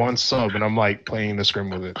has one sub, and I'm like playing the scrim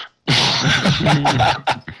with it.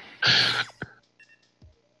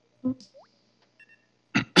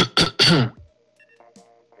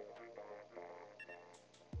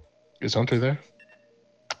 Is Hunter there?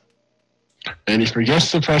 And he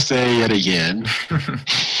forgets to press A yet again.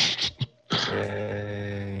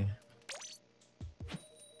 Yay.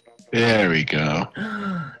 There we go.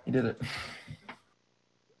 You did it.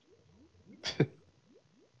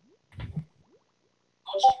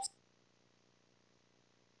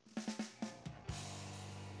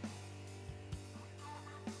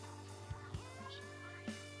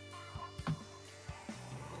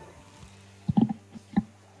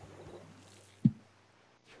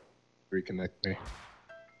 Reconnect me.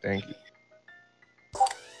 Thank you.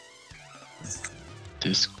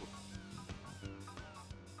 Discord.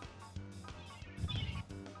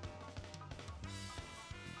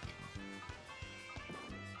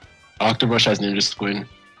 Octobrush has Ninja Squid.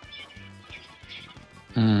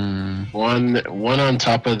 One on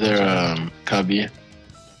top of their cubby.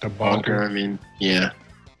 The Bonker, I mean, yeah.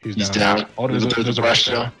 He's down. Oh, there's a brush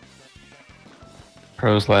there. though.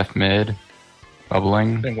 Pros left mid.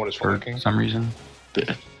 Bubbling I think one is for working. some reason.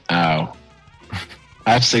 Ow.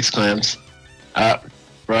 I have 6 clams.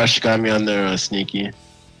 Brush got me on their sneaky.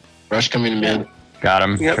 Brush coming mid. Got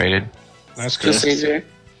him. Yep. Traded. That's good. Just AJ.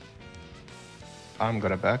 I'm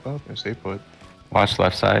gonna back up and stay put. Watch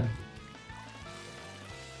left side.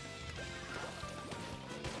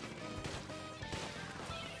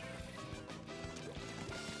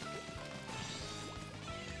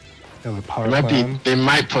 Have a power It might clam. be. They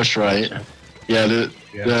might push right. Yeah.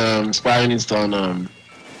 The Spire needs to on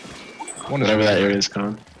One is whatever that right. area is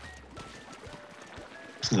called.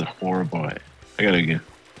 This is a horrible. I gotta get.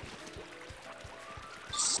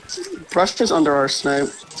 Brush is under our snipe.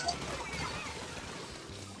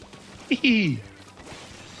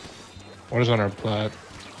 One is on our plat.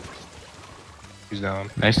 He's down.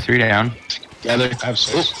 Nice 3 down. Gather. I have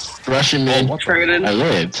 6. Brushing mid. what the- Targeted. I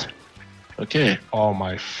lived. Okay. Oh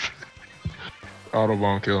my.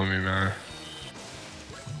 Autobomb killing me, man.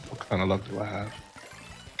 What kind of luck do I have?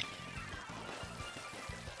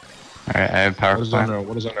 Alright, I have power plant.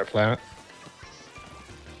 What is on our planet?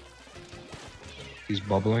 He's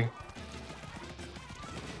bubbling.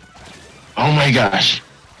 Oh my gosh.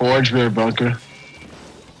 Forge rear bunker.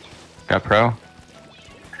 Got pro.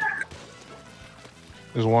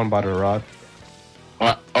 There's one by the rod.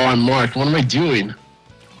 Oh, I'm marked. What am I doing?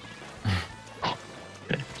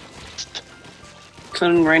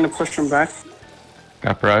 Couldn't rain to push from back.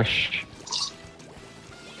 Got brush.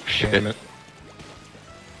 Damn Shit. it.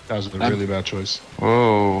 That was a really bad choice.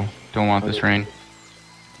 Whoa. Don't want this rain.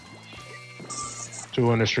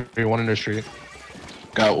 2 in the street, 1 in the street.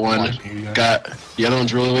 Got one. Watching you guys. Got the other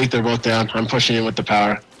one's really weak. They're both down. I'm pushing in with the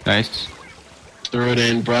power. Nice. Throw it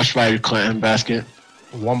in. Brush by clan basket.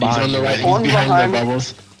 One He's behind on the you. right. He's One behind behind. the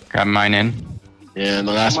bubbles. Got mine in. Yeah, and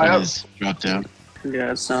the last Am I one up? is dropped down.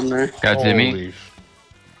 Yeah, it's down there. Got Zimmy. Holy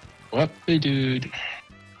What the dude?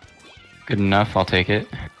 Good enough. I'll take it.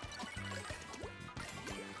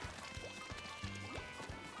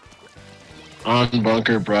 On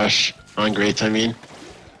bunker, brush. On grates, I mean.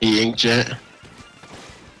 He inkjet.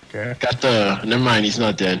 Okay. Got the. Never mind, he's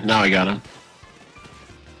not dead. Now I got him.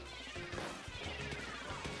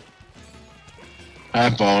 I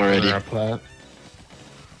have ball already. Our plat.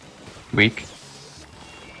 Weak.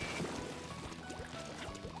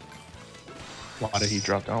 Why did he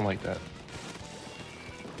drop down like that?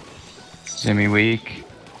 Zimmy weak.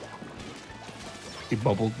 He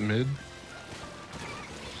bubbled mid.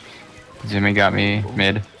 Zimmy got me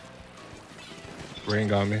mid. Rain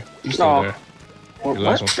got me. He's still Oh. there. What? Your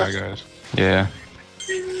last one, Sky Guys. Yeah.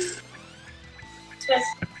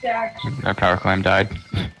 Our power climb died.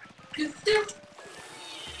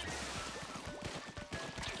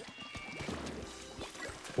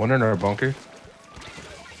 One in our bunker.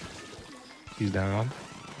 He's down.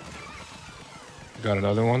 Got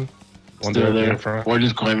another one. One Still directly there. in front. We're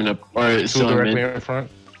just climbing up. Alright, Two still in directly mid. in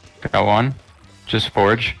front. Got one. Just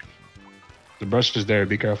forge. The brush is there.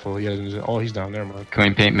 Be careful. He hasn't. Oh, he's down there, man. Can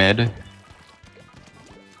we paint mid?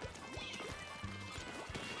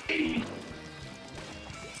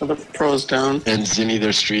 So the pro's down. And Zinni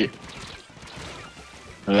their street.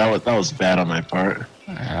 Oh, that was bad on my part.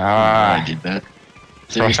 I Ah. did that.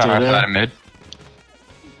 Throw Zinni shot still after that there? in mid.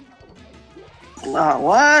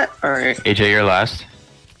 What? Alright. AJ, you're last.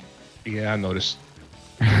 Yeah, I noticed.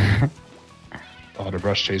 Oh, the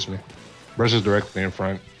brush chased me. Brush is directly in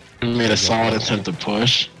front. We made a solid attempt to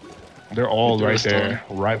push. They're all They're right still there,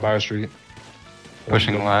 right by our street.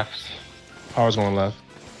 Pushing One- left. Power's going left.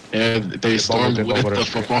 Yeah, they stormed bubbled, they with bubbled the us.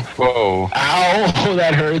 football. Whoa. Ow,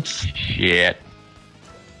 that hurts. Shit.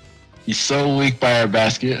 He's so weak by our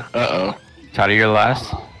basket. Uh-oh. Toddy, you're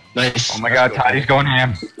last. Nice. Oh my god, Toddy's going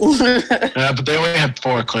ham. But they only have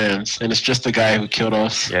 4 clans, and it's just the guy who killed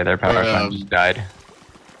us. Yeah, their power Or, climb just died.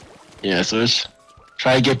 Yeah, so let's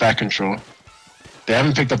try to get back control. They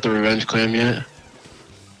haven't picked up the revenge clan yet.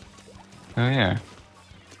 Oh yeah.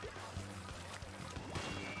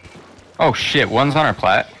 Oh shit, one's on our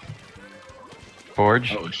plat.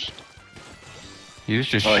 Forge. Oh, sh- He was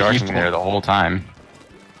just Oh, he sharking fought. there the whole time.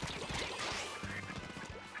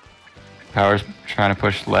 Power's trying to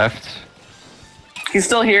push left. He's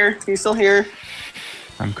still here. He's still here.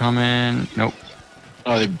 I'm coming. Nope.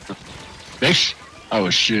 Oh, they. Fish? Oh,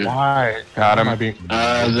 shit. Why? Got him. Might be.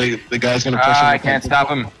 The guy's gonna push him. I can't stop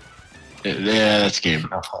him. Yeah, that's game.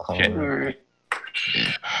 Shit. Alright.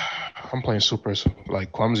 I'm playing super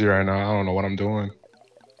like clumsy right now. I don't know what I'm doing.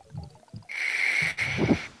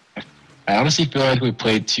 I honestly feel like we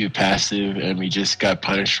played too passive and we just got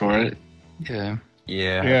punished for it. Yeah.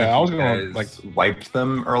 Yeah, Yeah, think I was you gonna, guys like- wiped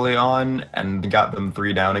them early on and got them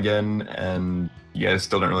 3 down again, and you guys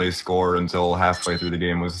still didn't really score until halfway through the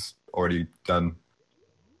game was already done.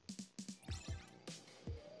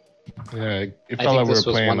 Yeah, it I felt like think we this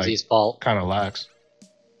were was playing like Onesi's fault. kind of lax.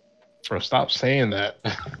 Bro, stop saying that.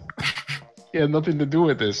 He had nothing to do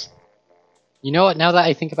with this. You know what? Now that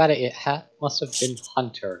I think about it, it must have been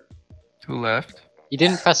Hunter. Who left? You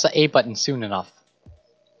didn't press the A button soon enough.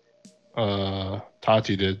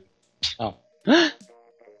 Tati did. Oh. I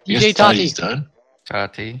guess DJ Tati. Tati's done.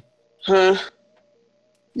 Tati.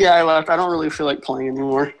 Yeah, I left. I don't really feel like playing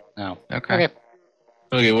anymore. No. Okay. Okay.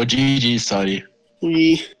 Okay, well, GG's, Tati.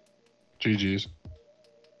 We. GG's.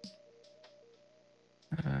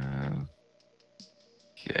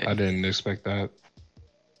 Okay. I didn't expect that.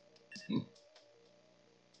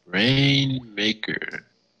 Rainmaker.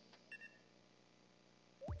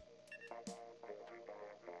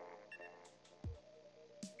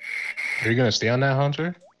 Are you gonna stay on that,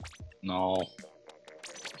 Hunter? No.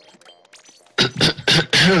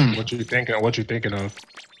 What you thinking? What you thinking of?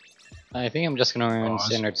 I think I'm just gonna run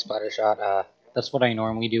standard splatter shot. That's what I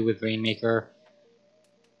normally do with Rainmaker.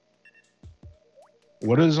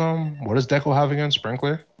 What does Deco have against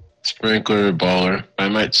Sprinkler? Sprinkler or baller. I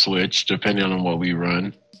might switch depending on what we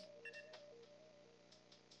run.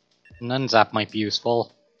 Nunzap might be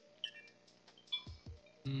useful.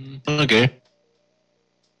 Okay.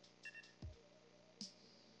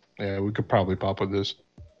 Yeah, we could probably pop with this.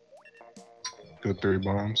 Good 3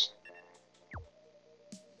 bombs.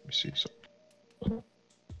 Let me see something.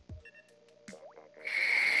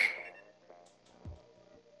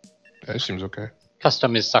 That seems okay.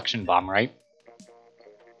 Custom is suction bomb, right?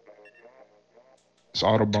 It's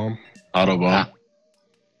auto bomb. Autobomb.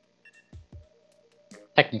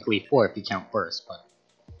 Technically 4 if you count burst, but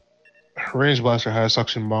Range blaster has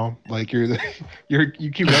suction bomb. Like you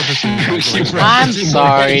keep referencing. I'm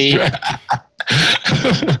sorry.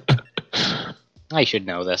 I should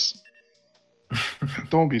know this.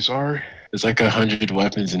 Don't be sorry. There's like 100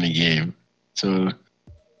 weapons in the game, so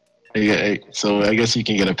I guess you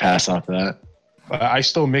can get a pass off that. But I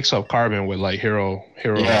still mix up carbon with like hero.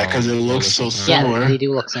 Yeah, because it looks so similar. Yeah, they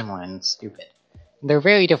do look similar and stupid. They're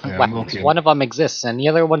very different Yeah, I'm weapons. looking. One of them exists, and the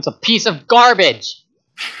other one's a piece of garbage.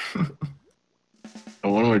 I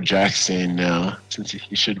wonder what Jack's saying now, since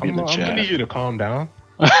he should be in the I'm gonna need chat. you to calm down.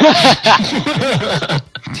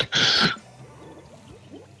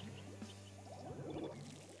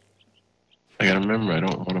 I gotta remember, I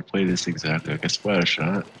don't want to play this exactly like a splatter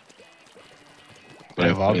shot. But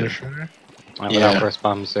I Lava play it. shredder. Without burst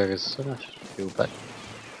bombs, there is so much to do, but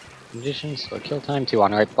conditions for kill time 2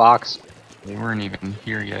 on right box. They weren't even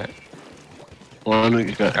here yet. One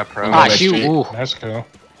got Got pro. one Ah, got shoot! straight. Ooh, That's cool.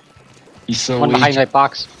 He's so one weak. behind right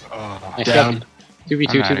box. Nice Down. job.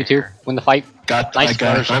 2v2, I'm outta 2v2. here. Win the fight. Got. Nice I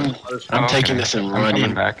got. version. I'm Oh, taking okay. this and I'm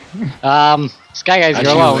coming running. back. Sky Guys, you're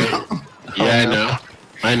Actually, alone. wait. Yeah,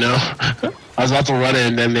 I know. I was about to run it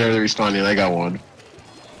and then they were responding. I got one.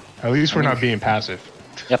 At least we're not being passive.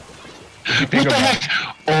 Yep. What the heck?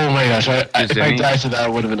 Oh my gosh! If I Zimmy. died to that, I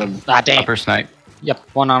would have been. Ah, damn. Upper snipe. Yep,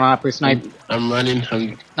 one on upper snipe. I'm running.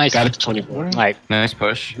 Nice. Got it to 24. Alright, Nice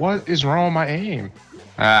push. What is wrong with my aim?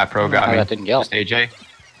 Ah, pro got oh, me. that didn't kill. Just AJ.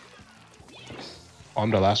 Oh,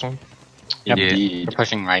 I'm the last one. Yep. Indeed. You're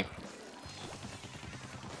pushing right.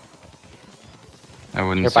 I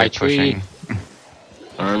wouldn't You're say by tree. pushing.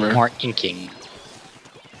 Armor. More inking.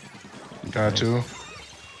 Got two.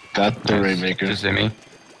 Got the Rainmaker. Just Zimmy.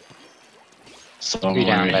 Somewhere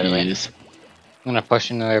down, by the way. he is. I'm gonna push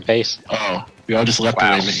into their base. Oh, we all just left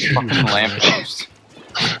Wow. the Rainmaker. Fucking lamppost.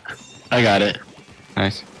 I got it.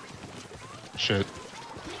 Nice. Shit.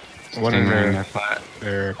 One in Stingray in their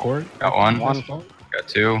their flat. court. Got one. One. Got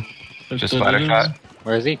two. Just splatter shot.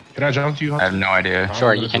 Where is he? Can I jump to you? I have no idea.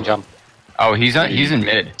 Sure, you can jump. Oh, he's in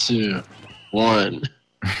mid. 2, 1.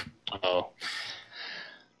 Oh.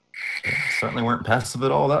 Certainly weren't passive at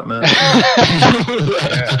all, that man.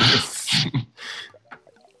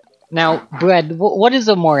 Now, Brad, what is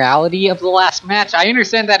the morality of the last match? I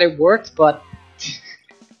understand that it worked, but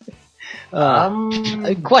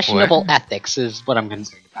questionable ethics is what I'm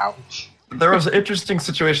concerned about. There was an interesting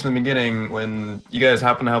situation in the beginning when you guys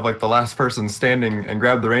happened to have like the last person standing and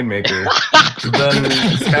grab the Rainmaker. Then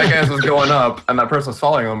Sky Guys was going up and that person was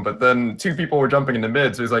following him, but then 2 people were jumping into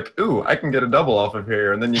mid, so he's like, ooh, I can get a double off of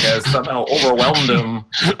here. And then you guys somehow overwhelmed him.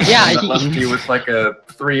 Yeah, and that left you with like a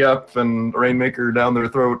 3-up and Rainmaker down their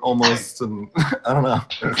throat almost, and I don't know.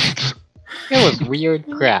 it was weird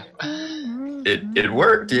crap. It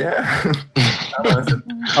worked, yeah.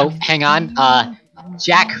 Oh, hang on.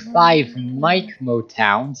 Jack5 Mike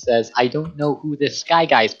Motown says, I don't know who this Sky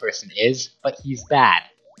Guys person is, but he's bad.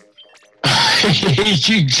 I hate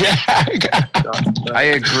you, Jack. I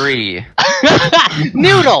agree.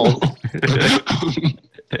 Noodle!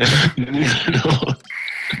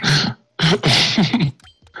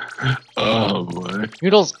 Oh boy.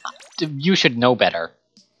 Noodles, you should know better.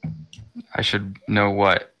 I should know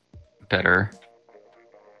what better.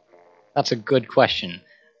 That's a good question.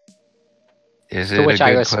 Is it To which a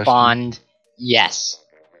I good respond, yes.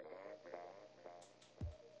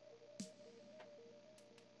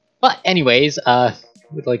 But anyways,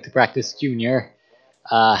 would like to practice Junior,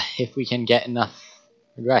 if we can get enough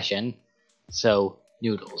aggression. So,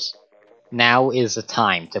 Noodles, now is the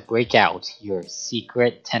time to break out your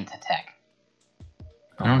secret Tentatek.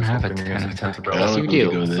 I don't have a Tentatek. Yes, you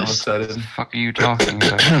do. Go So this. excited. What the fuck are you talking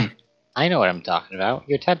about? I know what I'm talking about.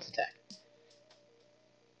 Your Tentatek.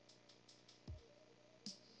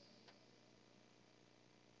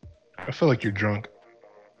 I feel like you're drunk.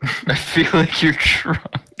 I feel like you're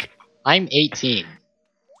drunk. I'm 18.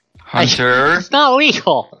 Hunter. It's not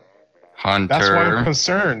legal. That's why I'm Hunter.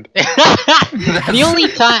 concerned. the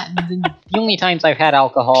only times I've had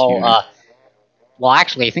alcohol, well,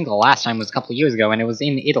 actually, I think the last time was a couple of years ago, and it was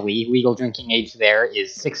in Italy. Legal drinking age there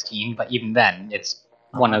is 16, but even then, it's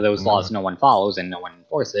one of those laws no one follows and no one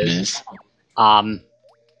enforces.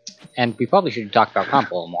 And we probably should talk about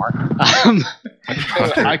comp a little more.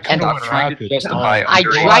 I kind of trying to justify I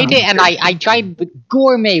tried it, and I tried the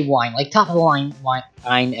gourmet wine, like top of the line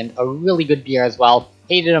wine, and a really good beer as well.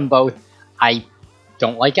 Hated them both. I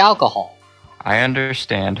don't like alcohol. I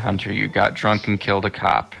understand, Hunter. You got drunk and killed a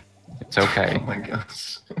cop. It's okay. Oh my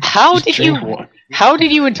gosh. How Just did drink you? wa- How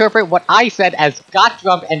did you interpret what I said as got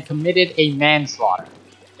drunk and committed a manslaughter?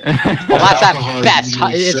 Well, that's at Alcohol is best.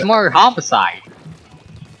 usually It's more homicide.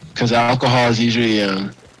 Because alcohol is usually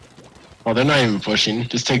well, they're not even pushing.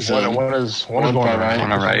 Just take some. One is going far right.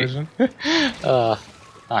 One on for some right. reason. Oh,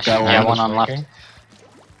 shit, Got yeah, one. one on left. Flanking.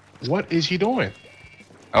 What is he doing?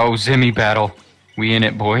 Oh, Zimmy battle. We in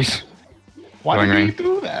it, boys. Why Going did he ring.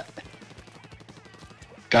 do that?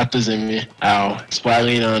 Got the Zimmy. Ow.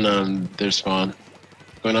 Splatling on their spawn.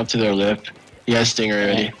 Going up to their lip. He has Stinger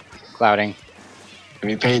already. Clouding. Can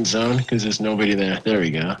we paint zone? Because there's nobody there. There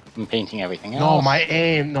we go. I'm painting everything else. No, my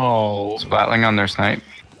aim. No. Splatling on their snipe.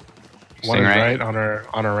 One is Stingray. right on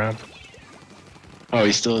her ramp. Oh,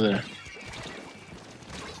 he's still there.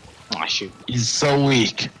 Oh, shoot. He's so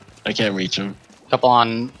weak. I can't reach him. Couple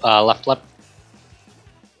on left lip.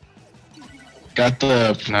 Got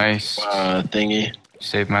the Nice. thingy.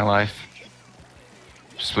 Saved my life.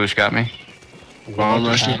 Sploosh got me. Bomb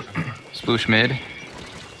rushing. Sploosh mid.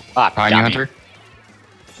 Fuck, Behind you, got me. Hunter.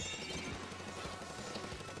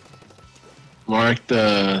 Mark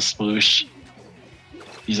the sploosh.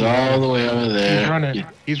 He's all the way over there. He's running. Yeah,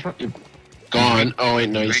 He's running. gone. Oh wait,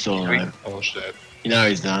 no, he's still alive. Oh shit. Now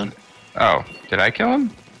he's down. Oh, did I kill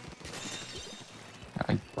him?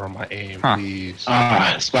 Bro, my aim, Huh. please.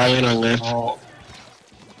 Ah, spiraling on lift. Oh,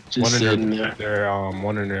 Just sitting there.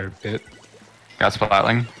 one in their pit. Got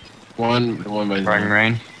Splatling. One by Throwing zone.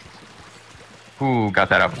 rain. Ooh, got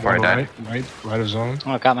that out before I One died. right of zone.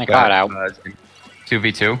 Oh, got my cloud out.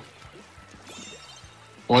 2v2.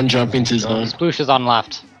 One jumping to zone. Sploosh is on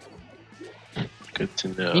left. Good to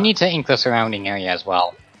know. You need to ink the surrounding area as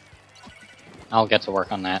well. I'll get to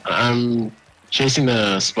work on that. I'm chasing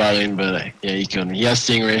the Splatling, but yeah, he killed me. He has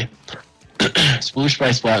Stingray. Sploosh by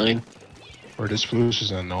Splatling. Or this Sploosh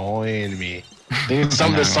is annoying me. I think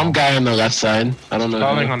there's some guy on the left side. I don't know.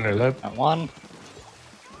 Falling who. on their lip. Got one.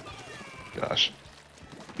 Gosh.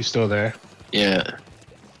 He's still there. Yeah.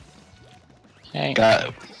 Okay.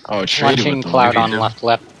 Got. Oh, traded Launching with them. cloud Maybe on they- left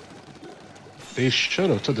lip. They should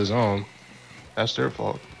have took the zone. That's their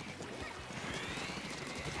fault.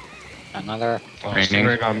 Another. Oh, Raining.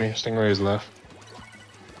 Stingray got me. Stingray is left.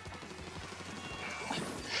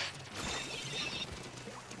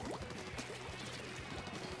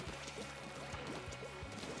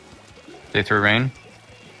 They threw rain.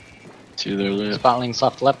 To their left. Spotling's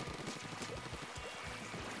left lip.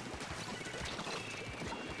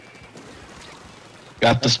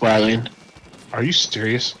 Got the Splatling. Are you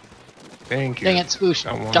serious? Thank you. Dang it, Sploosh.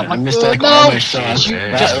 That one. Got my I missed food. like No! all my shots. Shoot,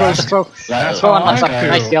 That- just that's- throw. that's Throw on all left I side. do.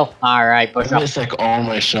 Nice kill. Alright, push I up. missed like all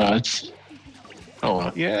my shots. Oh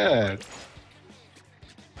well. Yeah.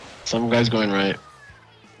 Some guy's going right.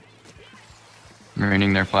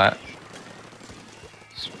 Raining their flat.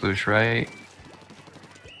 Sploosh right.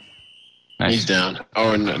 Nice. He's down.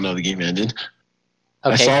 Oh no, the game ended.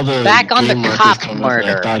 I Okay, saw the back on the game markers cop come up and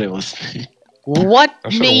murder. I thought it was. What I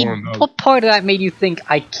should've made? warmed up. What part of that made you think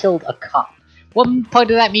I killed a cop? What part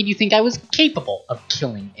of that made you think I was capable of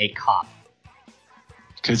killing a cop?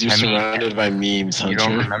 Because you're I mean, surrounded by memes, You Hunter.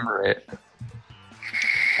 don't remember it.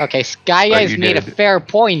 Okay, Sky But Guy's you made a did. fair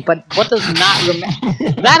point, but what does not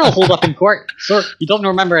remember? That'll hold up in court, sir. You don't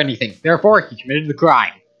remember anything. Therefore, he committed the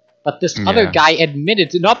crime. But this other Yeah. guy admitted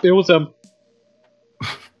to not. It was him.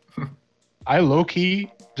 I low key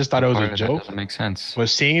just thought it was Part a of that joke. doesn't make sense. But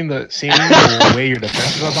seeing the way you're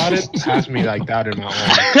defensive about it has me like doubting my own.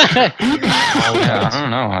 Yeah, I don't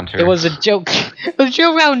know, Hunter. It was a joke. It was a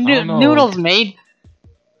joke around I don't know. Noodles made.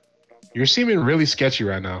 You're seeming really sketchy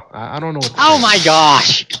right now. I don't know what to Oh say. my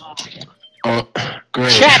gosh! Oh,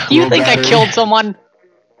 great. Chat, do you Low think I battery. killed someone?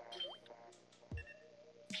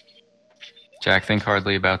 Jack, think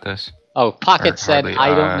hardly about this. Oh, Pocket Or said, hardly,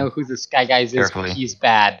 I don't know who the Sky Guys is, carefully. but he's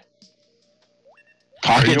bad.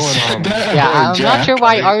 Pocket Are you on, said that? Yeah, Oh, I'm not Jack. sure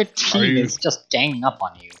why are our you- team are you- is just ganging up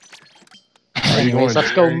on you. Are you Anyways, going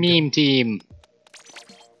let's go very- meme team.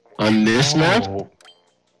 On this map? Oh,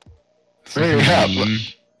 Hurry up.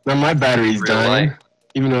 Mm, Now my battery's Real dying. life.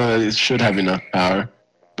 Even though it should have enough power.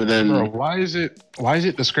 But then bro, why is it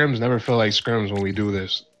the scrims never feel like scrims when we do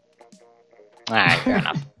this? Alright, fair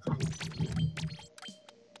enough.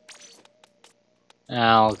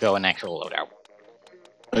 I'll go an actual loadout.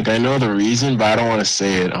 like I know the reason, but I don't want to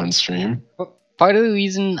say it on stream. Part of the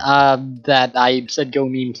reason that I said go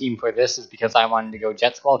meme team for this is because I wanted to go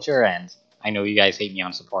Jet Squelcher, and I know you guys hate me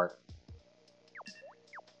on support.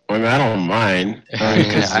 I mean, I don't mind.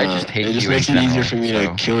 Because, I just hate it just you in makes it easier general, for me so.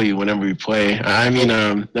 to kill you whenever we play. I mean,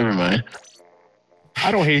 never mind.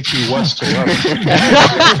 I don't hate you whatsoever.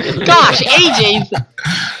 Gosh,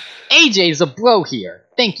 AJ's a bro here.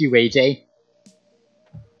 Thank you, AJ.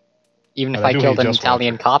 Even if I I do killed hate an Just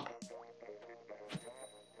Italian Watcher. cop?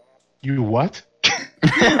 You what?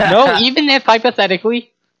 No, even if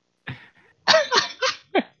hypothetically.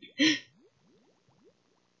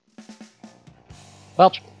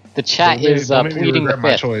 Well, the chat Don't make- is don't make me pleading the regret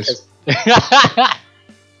my fifth. choice. 'Cause-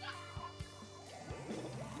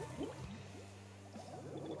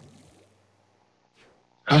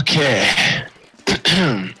 Okay.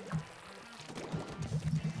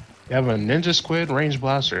 You have a ninja squid range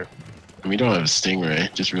blaster. We don't have a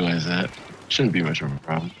stingray. Just realize that. Shouldn't be much of a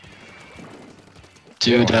problem.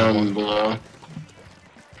 Two Yeah, down one. below.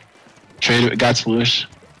 Trade got sploosh.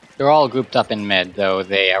 They're all grouped up in mid, though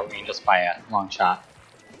they outrange us by a long shot.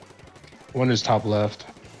 One is top left.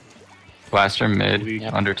 Blaster mid,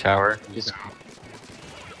 Yep. under tower. Just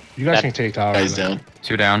You guys That- can take tower. Guys down.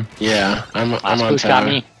 2 down. Yeah, I'm on Sploosh tower. got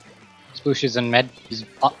me. Sploosh is in mid. He's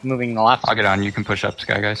up, moving the left. I'll get on. You can push up,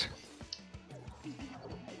 Sky guys.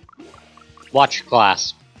 Watch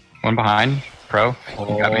glass. One behind. Pro. You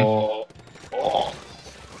got me. Oh, Oh,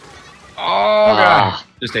 Ah. God.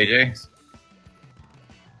 Just AJ.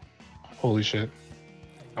 holy shit.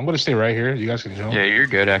 I'm gonna stay right here. You guys can jump. Yeah, you're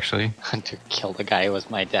good, actually. Hunter killed the guy who was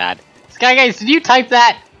my dad. Sky guys, did you type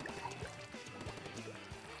that?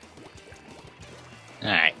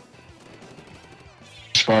 Alright.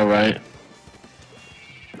 Far right.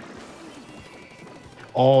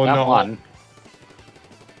 Oh Got no. one.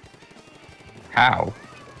 How?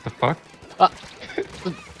 The fuck?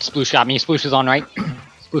 Sploosh got me. Sploosh is on right.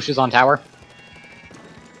 Sploosh is on tower.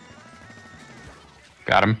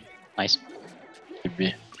 Got him. Nice.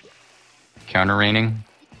 Maybe. Counter raining.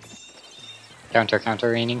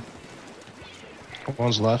 Counter raining.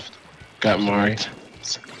 One's left. Got marked.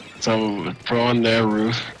 So pro on their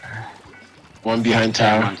roof. One behind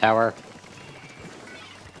tower. On tower.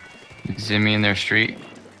 Zimmy in their street.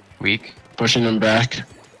 Weak. Pushing them back.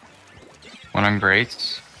 One on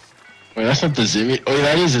grates. Wait, that's not the Zimmy. Oh, yeah,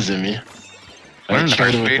 that is a Zimmy. One in our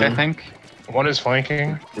traded with street, I them. think. One is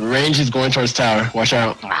flanking. Range is going towards tower. Watch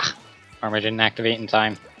out. Ah. Armor didn't activate in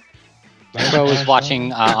time. Nice Pro is dash,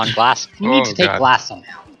 watching on glass. You need Oh, to take God. glass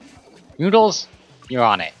somehow. Noodles, you're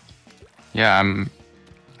on it. Yeah, I'm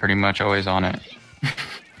pretty much always on it.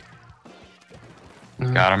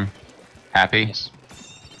 Got him. Happy. Nice.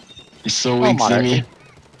 He's so Oh, weak, moderate. Zimmy.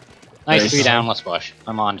 Nice Nice. 3 down, let's push.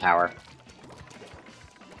 I'm on tower.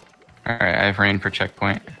 Alright, I have rain for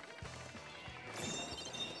checkpoint.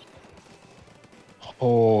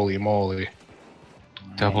 Holy moly.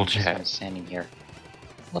 Double Just check. kinda standing here.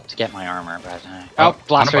 Love to get my armor, but Oh, oh,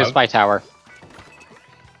 blaster one is above. by tower.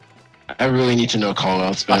 I really need to know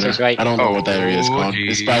callouts better. Blaster's right. I don't know what that area is Oh, called.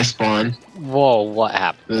 geez. It's by spawn. Whoa, what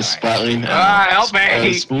happened? The Alright. spot lane. Help me!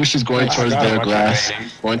 Sploosh is going I towards forgot their about glass. that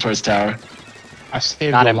rating. Going towards tower. I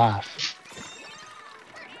saved Got your him. life.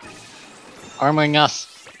 Armoring us.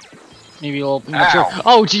 Maybe a little premature. Ow.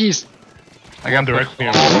 Oh, jeez. I got directly directly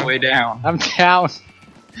on all the way down. I'm down.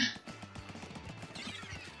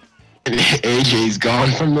 AJ's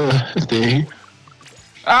gone from the thing.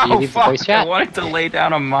 Oh, leave the voice fuck! chat? I wanted to lay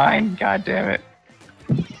down a mine. God damn it.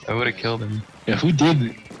 I would have killed him. Yeah, who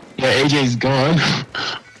did? Yeah, AJ's gone.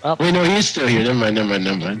 Well. Wait, no, he's still here. Never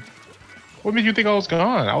mind. What made you think I was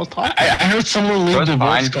gone? I was talking. I heard someone leave It was the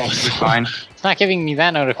fine. voice It call. was fine. It's not giving me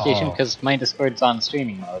that notification Oh. because my Discord's on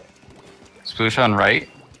streaming mode. Sploosh on right.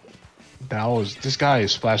 That was this guy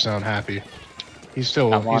is splash down happy. He's still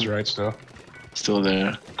Got one. he's right still. Still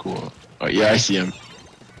there. Cool. Oh, yeah, I see him.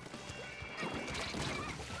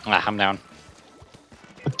 Ah, I'm down.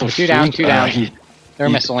 What the Two down, freak? two down. They're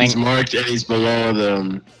He's missiling. marked and he's below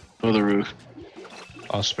the roof.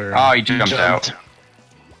 I'll spare. Oh, him. he jumped out.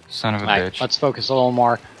 Son of a Alright, bitch. let's focus a little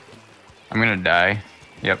more. I'm gonna die.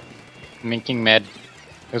 Yep. Minking mid.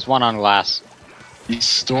 There's one on glass. These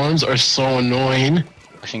storms are so annoying.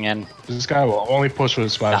 Pushing in. This guy will only push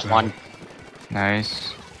with splash Got down. one.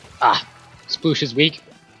 Nice. Ah. Sploosh is weak.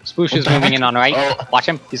 Sploosh is What the moving heck? in on right. Oh. Watch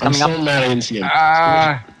him. He's I'm coming so up. mad I didn't see him.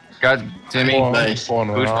 Ah! Got Timmy. One- Nice. one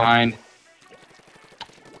Sploosh round. behind.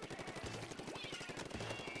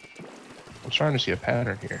 I'm starting to see a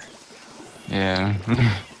pattern here. Yeah.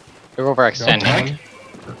 They're overextending. Heck?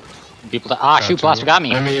 People to shoot, Gotcha. blaster got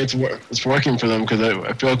me. I mean, it's working for them because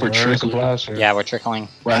I feel like we're Where's the trickling. blaster? Yeah, we're trickling.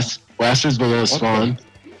 Blaster's below spawn.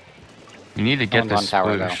 You need to get One's this on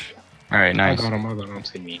tower, sploosh. Alright, I nice. got him. I got him.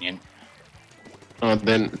 It's convenient. Oh,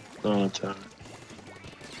 then. Oh, tower.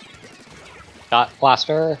 Got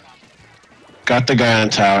blaster. Got the guy on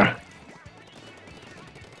tower.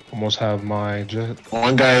 Almost have my jet.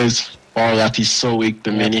 One guy is far left. He's so weak.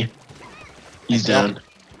 The mini. He's down.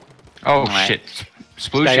 Oh Alright. shit. You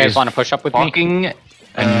Sploosh guys is want to push up with me? fucking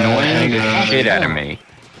annoying hang the on. shit out of me.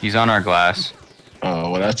 He's on our glass.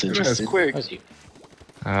 Oh, well, that's That's interesting. quick. Where's you?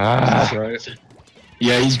 That's right.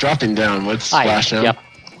 Yeah, he's dropping down. Let's splash down. Yep.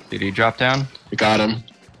 Did he drop down? We got him.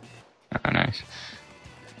 Oh, nice.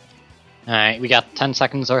 Alright, we got 10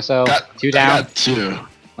 seconds or so. Got, 2 down. Got 2.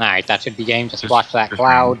 Alright, that should be game. Just Just- watch that just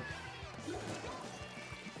cloud.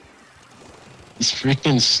 These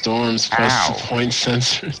freaking storms plus Ow. the point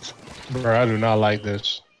sensors. Bro, I do not like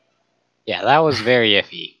this. Yeah, that was very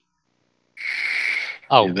iffy.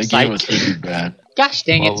 Oh, Yeah, the game was Psychic. pretty bad. Gosh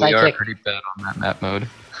dang Well, it, we are Psychic. pretty bad on that map mode.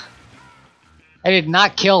 I did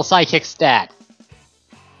not kill Psychic Stat.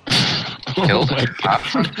 Killed Oh my a cop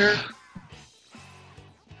hunter?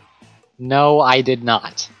 No, I did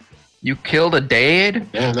not. You killed a Dade?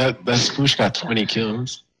 Yeah, that Sploosh got 20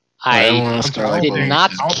 kills. I Everyone else got like did one.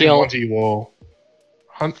 not I don't kill. think Onesie will.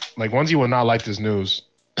 Onesie will not like this news.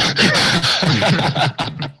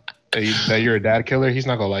 That you're a dad killer. He's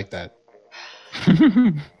not gonna like that.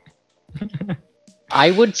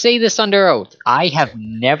 I would say this under oath. I have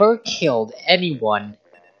never killed anyone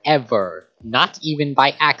ever. Not even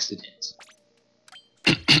by accident.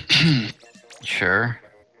 Sure.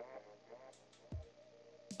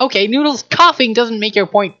 Okay, Noodles, coughing doesn't make your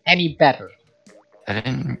point any better. I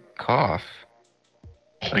didn't cough.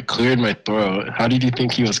 I cleared my throat. How did you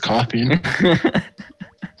think he was coughing?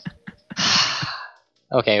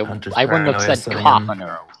 Okay, Hunter's I wouldn't have paranoia said setting cough in.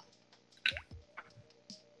 under oath.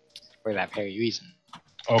 For that very reason.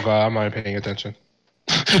 Oh god, I'm not paying attention.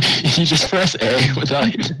 You just press A without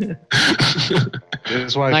even... This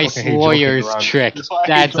is why I Nice fucking hate lawyer's joking around. trick. This is why I hate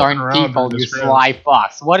Dads joking aren't around people, during you this round. sly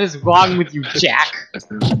fox. What is wrong with you, Jack?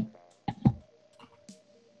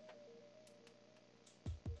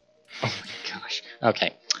 Oh my gosh.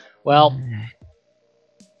 Okay. Well,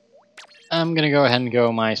 I'm gonna go ahead and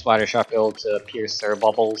go my splatter shot build to pierce their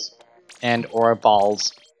bubbles and or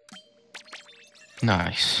balls.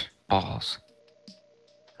 Nice. Balls.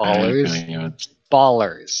 Ballers.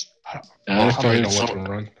 Ballers. I had a I feeling don't know what to some-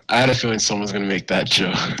 run. I had a feeling someone's gonna make that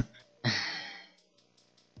joke.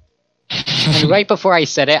 And right before I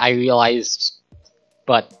said it, I realized,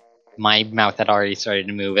 but my mouth had already started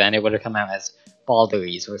to move, and it would have come out as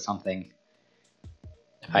balderies or something.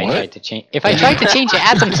 If I What? tried to change, if I tried to change it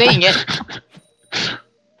as I'm saying it,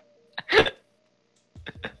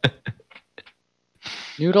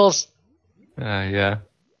 Noodles. Yeah.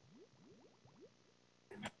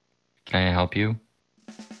 Can I help you?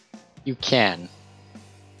 You can.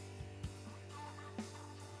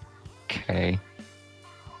 Okay.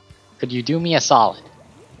 Could you do me a solid?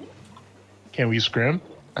 Can we scrim?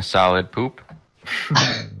 A solid poop?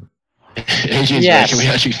 AJ's Yes. back. Can we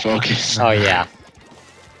actually focus? Oh yeah.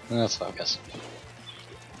 Let's focus.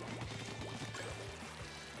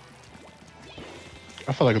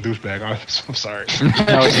 I feel like a douchebag. I'm sorry.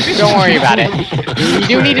 No, don't worry about it. You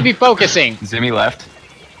do need to be focusing. Zimmy left.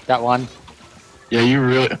 Got one. Yeah, you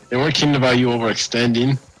really... They weren't kidding about you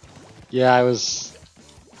overextending. Yeah,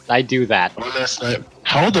 I do that. On that snipe.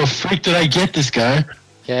 How the freak did I get this guy?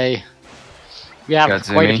 Okay. We have Got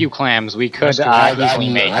quite a Zimmy. few clams. We could I have easily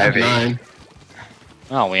make. I have Heavy. 9.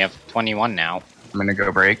 Oh, we have 21 now. I'm gonna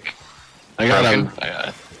go break. I got him.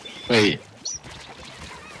 Broken. Wait.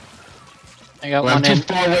 I got Wait, I'm one too in.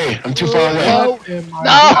 far away. I'm too far away. Oh, No!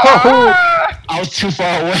 no! I was too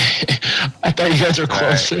far away. I thought you guys were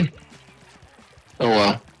closer. Oh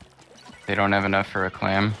well. They don't have enough for a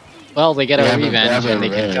clam. Well, they get a They have a- they revenge have a and they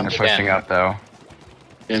can revenge. jump They're pushing again. up though.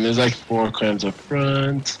 And there's like 4 clams up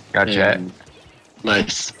front. Got Jet. and-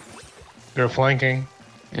 Nice. They're flanking.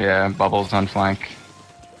 Yeah, bubbles on flank.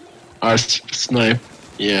 Our snipe.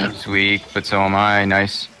 Yeah. He's weak, but so am I.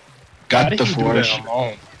 Nice. How Got did the he do that forge.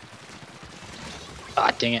 alone?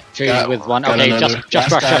 Ah, dang it. Trade Got- with one. got Okay, another.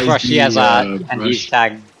 just Last rush. guy's He has the, and rush. he's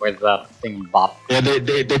tagged with the thing bop. Yeah,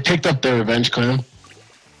 they picked up their revenge clam.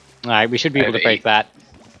 Alright, we should be I able to have break 8. that.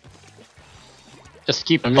 Just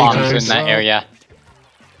keep I mean, bombs guys, in that area.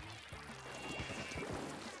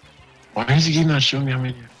 Why is he not showing me how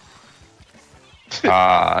many?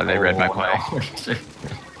 Ah, they read my play.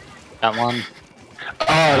 Got one.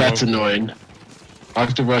 Oh, that's annoying. I'll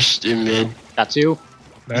have to rush in mid. Got two.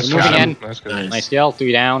 That's Moving good. in. That's good. Nice. Nice kill.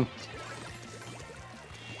 3 down.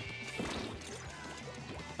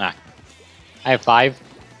 Ah. I have 5.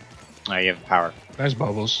 Oh, you have power. Nice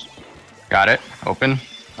bubbles. Got it. Open.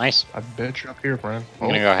 Nice. I bet you're up here, friend. I'm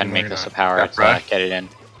gonna go ahead and make this a power Got to brush. get it in.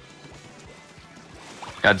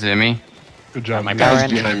 Got Zimmy. Good job. my man. power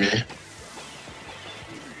Guys in. behind me.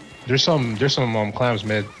 There's some clams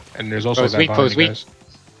mid, and there's also Post that weak, behind post you weak. guys.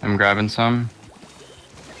 I'm grabbing some.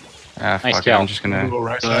 Ah, Nice fuck it. kill. I'm just gonna. Ooh,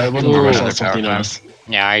 right I side. wouldn't Ooh. rush Another on something power else.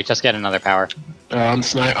 Yeah, I just get another power. On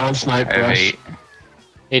snipe I have rush. 8.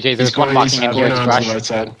 AJ, there's He's one going, he's walking in here. going It's on to the brush. right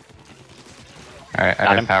side. Alright, I Got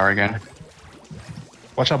have him. power again.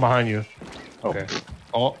 Watch out behind you. Oh, Okay.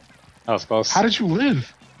 Oh, that was close. how did you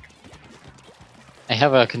live? I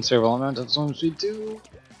have a considerable amount of zone speed too.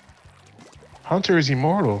 Hunter is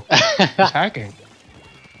immortal. He's hacking.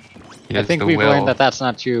 He I has think the we've will. learned that that's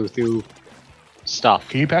not true through stuff.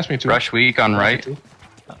 Can you pass me two? Brush weak on right.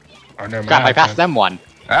 Or never mind. Crap, I have passed 10. them one.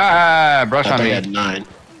 Ah, brush I on thought me. you had 9.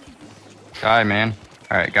 Die, man.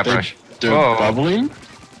 Alright, got brush. They're Whoa. bubbling?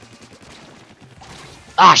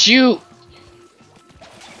 Ah, shoot!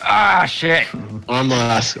 Ah, shit. I'm the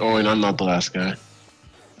last. Oh, wait, I'm not the last guy.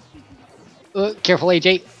 Careful,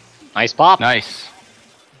 AJ. Nice pop. Nice.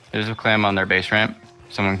 There's a clam on their base ramp.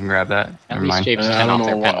 Someone can grab that. At Never least mind. James I 10 don't off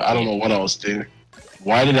know. their I don't know penalty. what else, dude.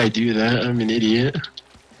 Why did I do that? I'm an idiot.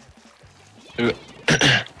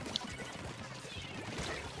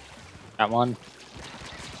 Got one.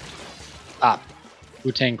 Ah.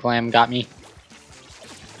 Wu-Tang Clam got me.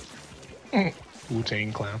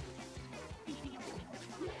 Wu-Tang Clan.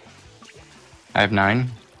 I have 9.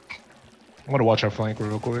 I'm gonna watch our flank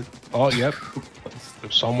real quick. Oh, yep.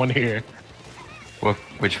 There's someone here.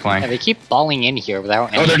 Which Yeah, flank? they keep falling in here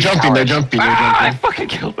without any Oh, they're jumping. power. They're jumping. They're Ah, I jumping. fucking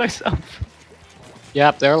killed myself.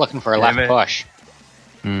 Yep, they're looking for a Damn left it. push.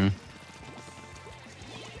 Hmm.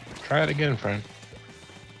 Try it again, friend.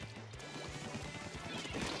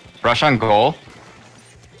 Brush on goal.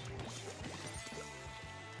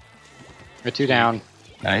 We're 2 down.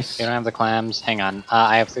 Nice. They don't have the clams. Hang on.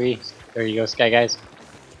 I have 3. There you go, Sky Guys.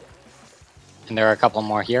 And there are a couple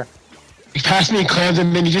more here. You passed me clams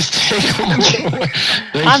and then you just take them.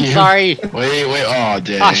 Thank I'm you. sorry. Wait. Oh,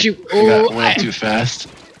 dang. Ah, shoot. I got, Ooh, went too fast.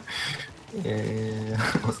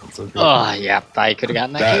 Yeah, wasn't so good. Oh, yep. I could have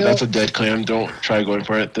gotten that kill. That's a dead clam. Don't try going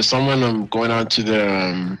for it. There's someone going on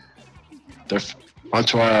to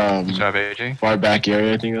onto our Good job, AJ. far back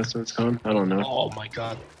area. I think that's what it's called. I don't know. Oh my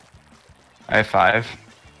god. I have 5.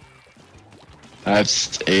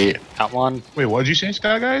 That's 8. Got one. Wait, what did you say,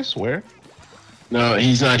 Sky Guys? Where? No,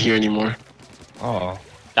 he's not here anymore. Oh.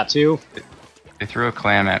 Got 2. They threw a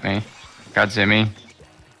clam at me. Got Zimmy.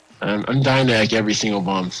 I'm dying to like every single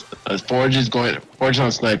bomb. Forge is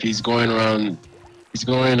on snipe. He's going around. He's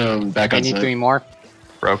going back I on need snipe. 3 more.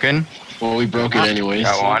 Broken. Well, we broke it anyways.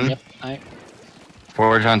 Got one. Yep.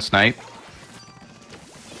 Forge on snipe.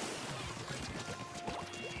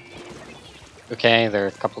 Okay, there are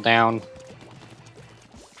a couple down.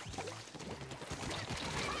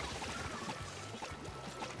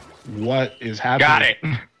 What is happening? Got it.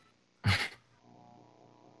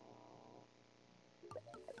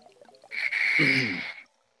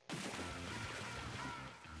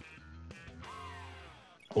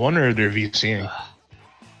 I wonder if they're VCing.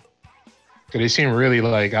 Cause they seem really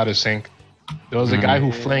like out of sync. There was a guy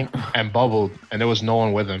who flanked and bubbled, and there was no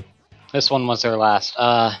one with him. This one was their last.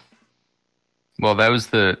 Well, that was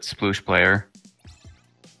the sploosh player.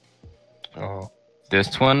 Oh.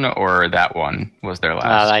 This one or that one was their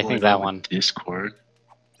last. I think that one. Discord.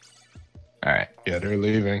 All right. Yeah, they're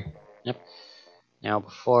leaving. Now,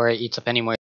 before it eats up any more